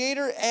the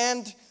Creator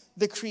and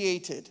the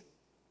created.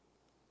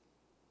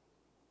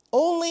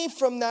 Only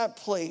from that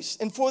place.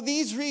 And for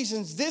these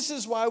reasons, this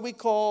is why we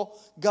call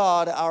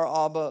God our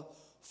Abba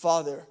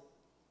Father.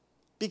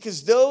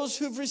 Because those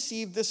who've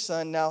received the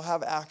Son now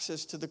have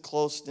access to the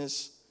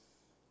closeness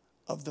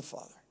of the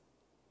Father.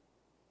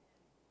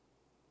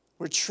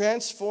 We're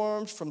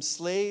transformed from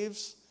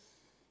slaves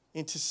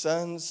into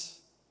sons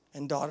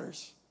and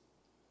daughters.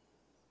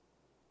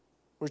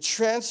 We're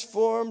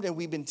transformed and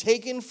we've been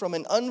taken from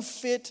an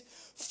unfit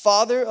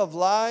father of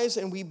lies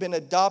and we've been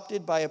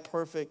adopted by a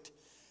perfect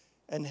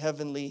and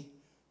heavenly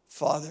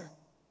Father.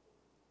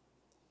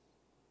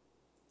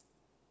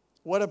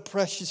 What a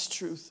precious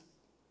truth.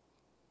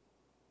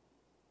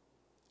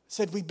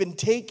 Said we've been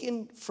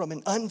taken from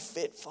an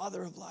unfit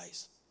father of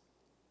lies.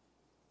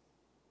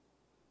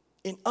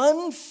 An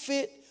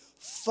unfit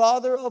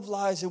father of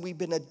lies, and we've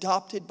been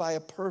adopted by a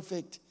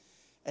perfect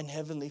and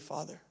heavenly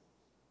Father.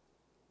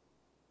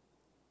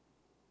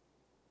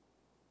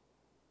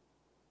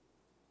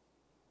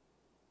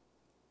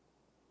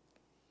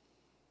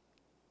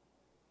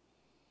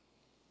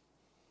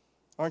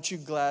 Aren't you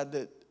glad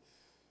that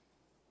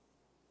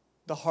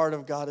the heart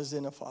of God is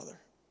in a father?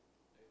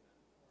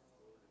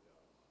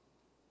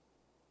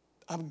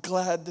 I'm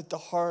glad that the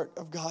heart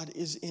of God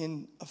is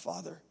in a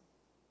father.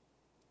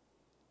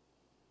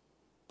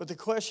 But the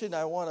question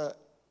I want to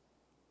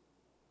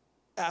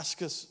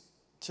ask us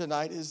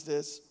tonight is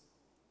this: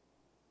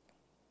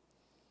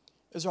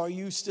 are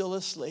you still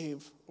a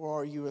slave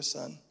or are you a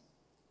son?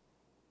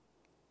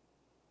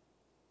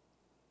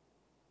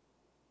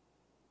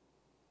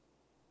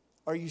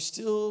 Are you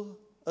still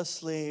a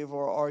slave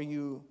or are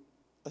you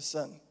a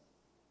son?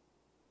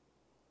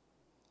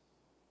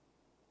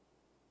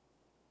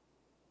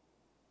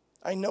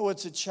 I know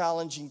it's a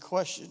challenging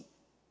question.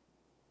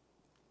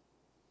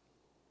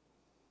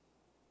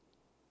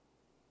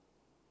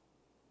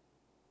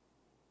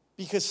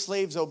 Because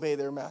slaves obey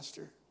their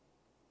master.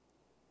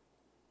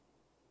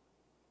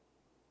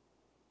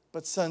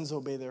 But sons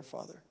obey their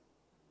father.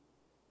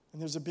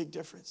 And there's a big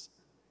difference.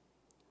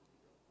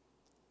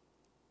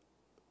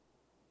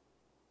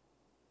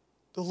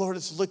 The Lord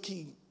is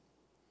looking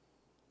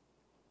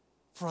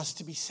for us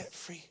to be set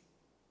free.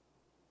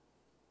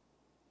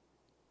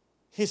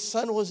 His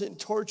son wasn't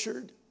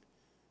tortured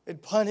and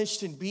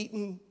punished and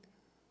beaten.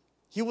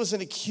 He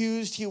wasn't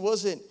accused. He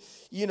wasn't,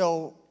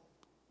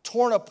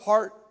 torn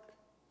apart.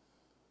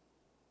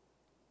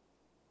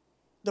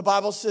 The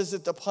Bible says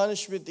that the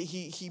punishment that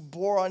he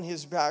bore on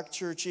his back,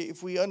 church,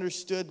 if we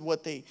understood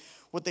what they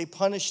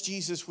punished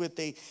Jesus with,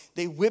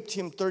 they whipped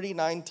him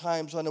 39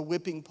 times on a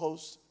whipping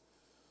post.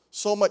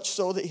 So much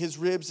so that his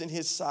ribs and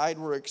his side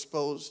were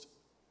exposed.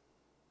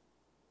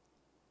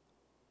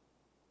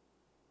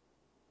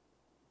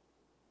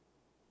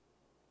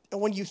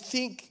 And when you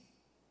think,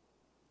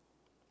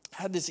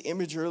 I had this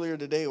image earlier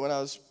today when I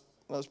was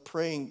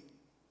praying.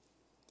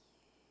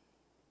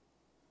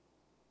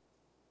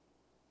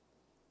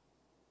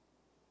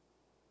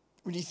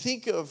 When you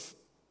think of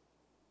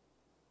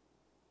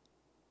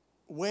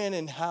when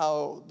and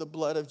how the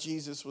blood of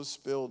Jesus was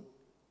spilled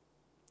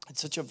in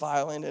such a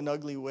violent and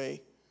ugly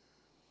way,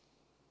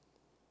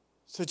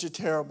 such a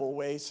terrible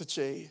way, such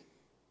a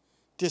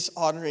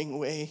dishonoring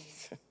way,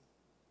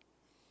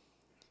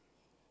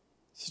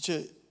 such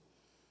a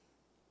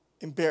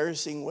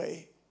embarrassing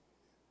way.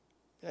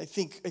 And I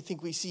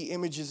think we see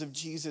images of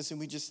Jesus and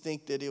we just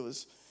think that it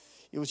was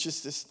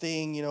just this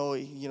thing,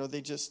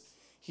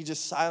 he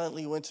just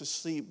silently went to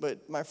sleep.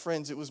 But my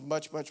friends, it was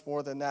much, much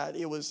more than that.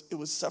 It was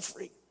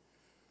suffering.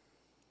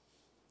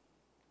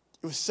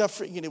 It was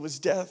suffering and it was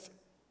death.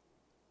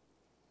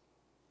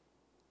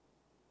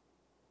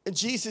 And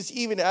Jesus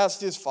even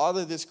asked his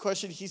Father this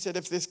question. He said,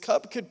 if this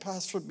cup could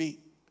pass from me.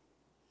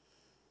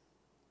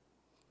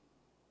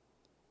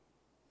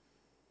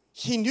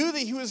 He knew that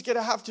he was going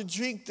to have to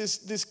drink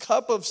this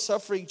cup of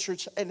suffering,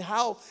 church, and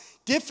how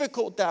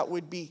difficult that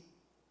would be.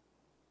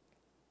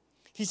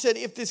 He said,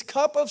 if this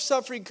cup of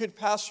suffering could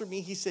pass from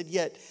me, he said,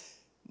 yet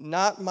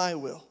not my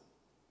will.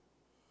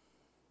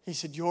 He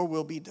said, your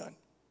will be done.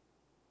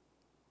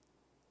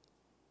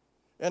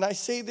 And I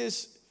say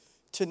this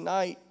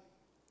tonight.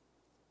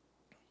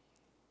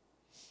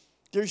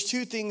 There's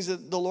two things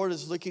that the Lord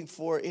is looking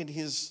for in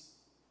his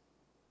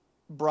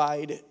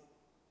bride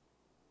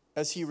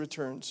as he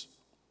returns.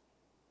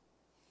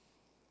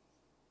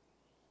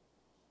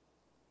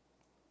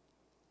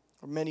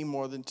 Or many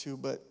more than two,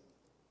 but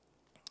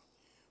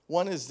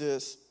one is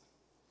this,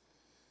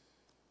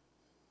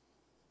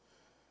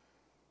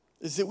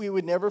 is that we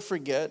would never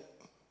forget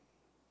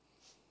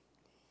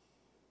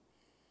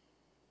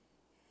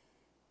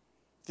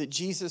that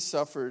Jesus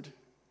suffered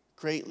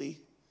greatly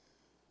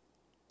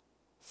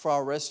for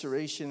our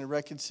restoration and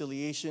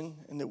reconciliation,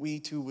 and that we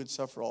too would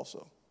suffer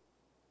also.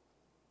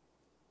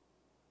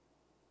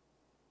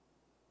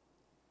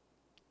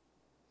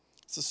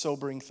 It's a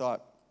sobering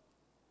thought.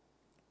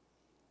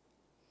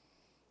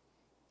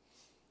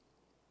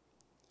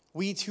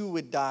 We too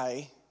would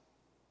die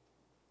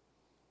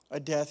a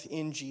death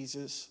in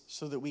Jesus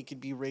so that we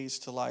could be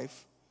raised to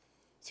life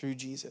through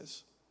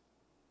Jesus.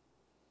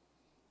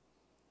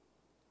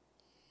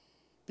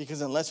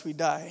 Because unless we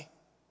die,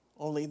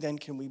 only then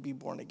can we be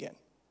born again.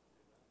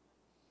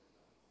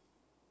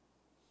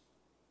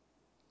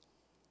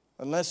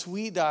 Unless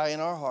we die in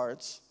our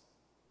hearts,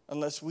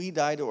 unless we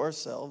die to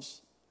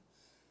ourselves,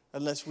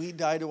 unless we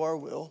die to our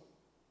will,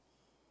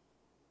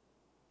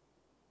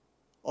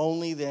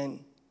 only then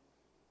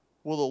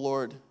will the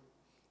Lord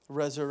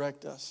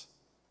resurrect us.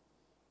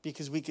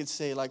 Because we could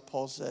say, like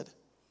Paul said,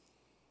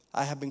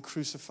 I have been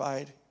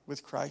crucified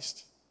with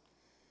Christ.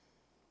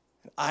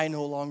 I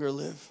no longer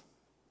live,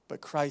 but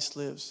Christ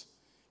lives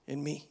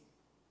in me.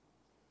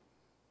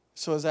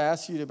 So as I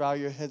ask you to bow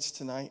your heads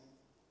tonight,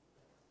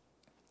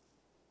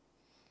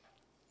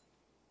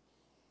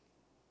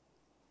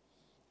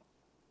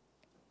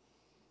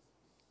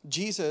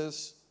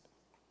 Jesus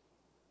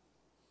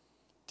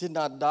did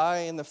not die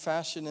in the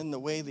fashion and the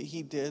way that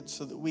he did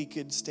so that we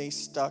could stay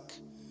stuck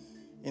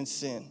in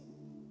sin.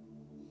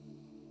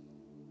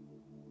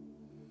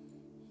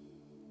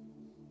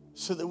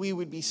 So that we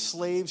would be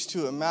slaves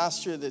to a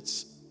master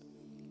that's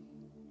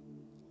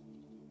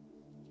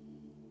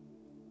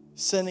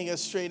sending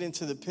us straight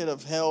into the pit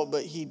of hell,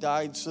 but he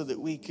died so that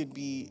we could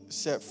be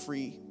set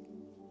free.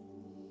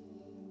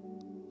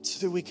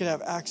 So that we could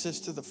have access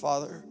to the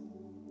Father.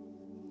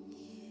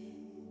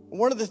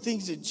 One of the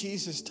things that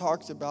Jesus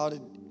talked about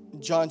in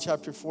John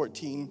chapter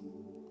 14,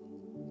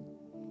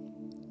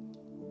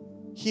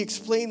 he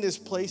explained this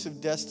place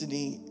of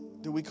destiny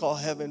that we call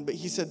heaven, but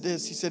he said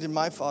this, he said, in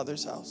my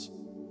Father's house,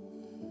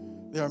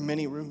 there are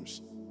many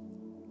rooms.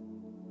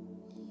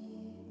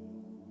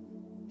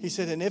 He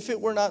said, and if it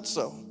were not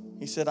so,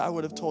 he said, I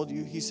would have told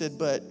you. He said,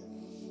 but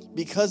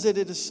because it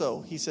is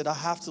so, he said, I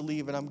have to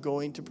leave and I'm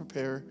going to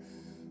prepare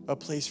a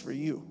place for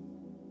you.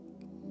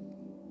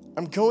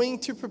 I'm going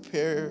to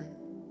prepare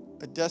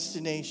a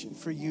destination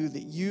for you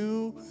that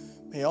you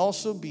may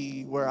also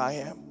be where I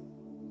am.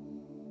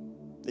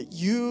 That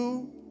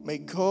you may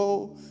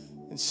go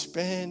and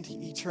spend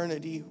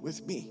eternity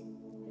with me.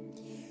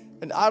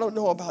 And I don't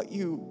know about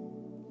you,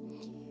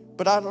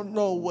 but I don't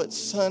know what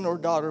son or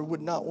daughter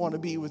would not want to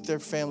be with their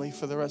family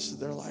for the rest of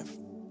their life.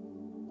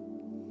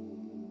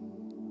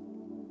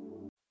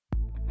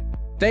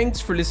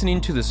 Thanks for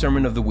listening to the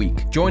Sermon of the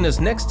Week. Join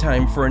us next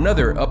time for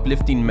another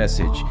uplifting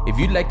message. If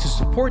you'd like to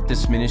support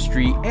this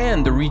ministry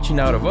and the reaching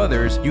out of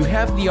others, you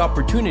have the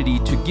opportunity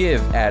to give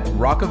at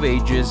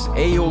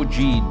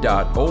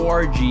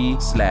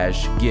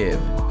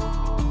rockofagesaog.org/give.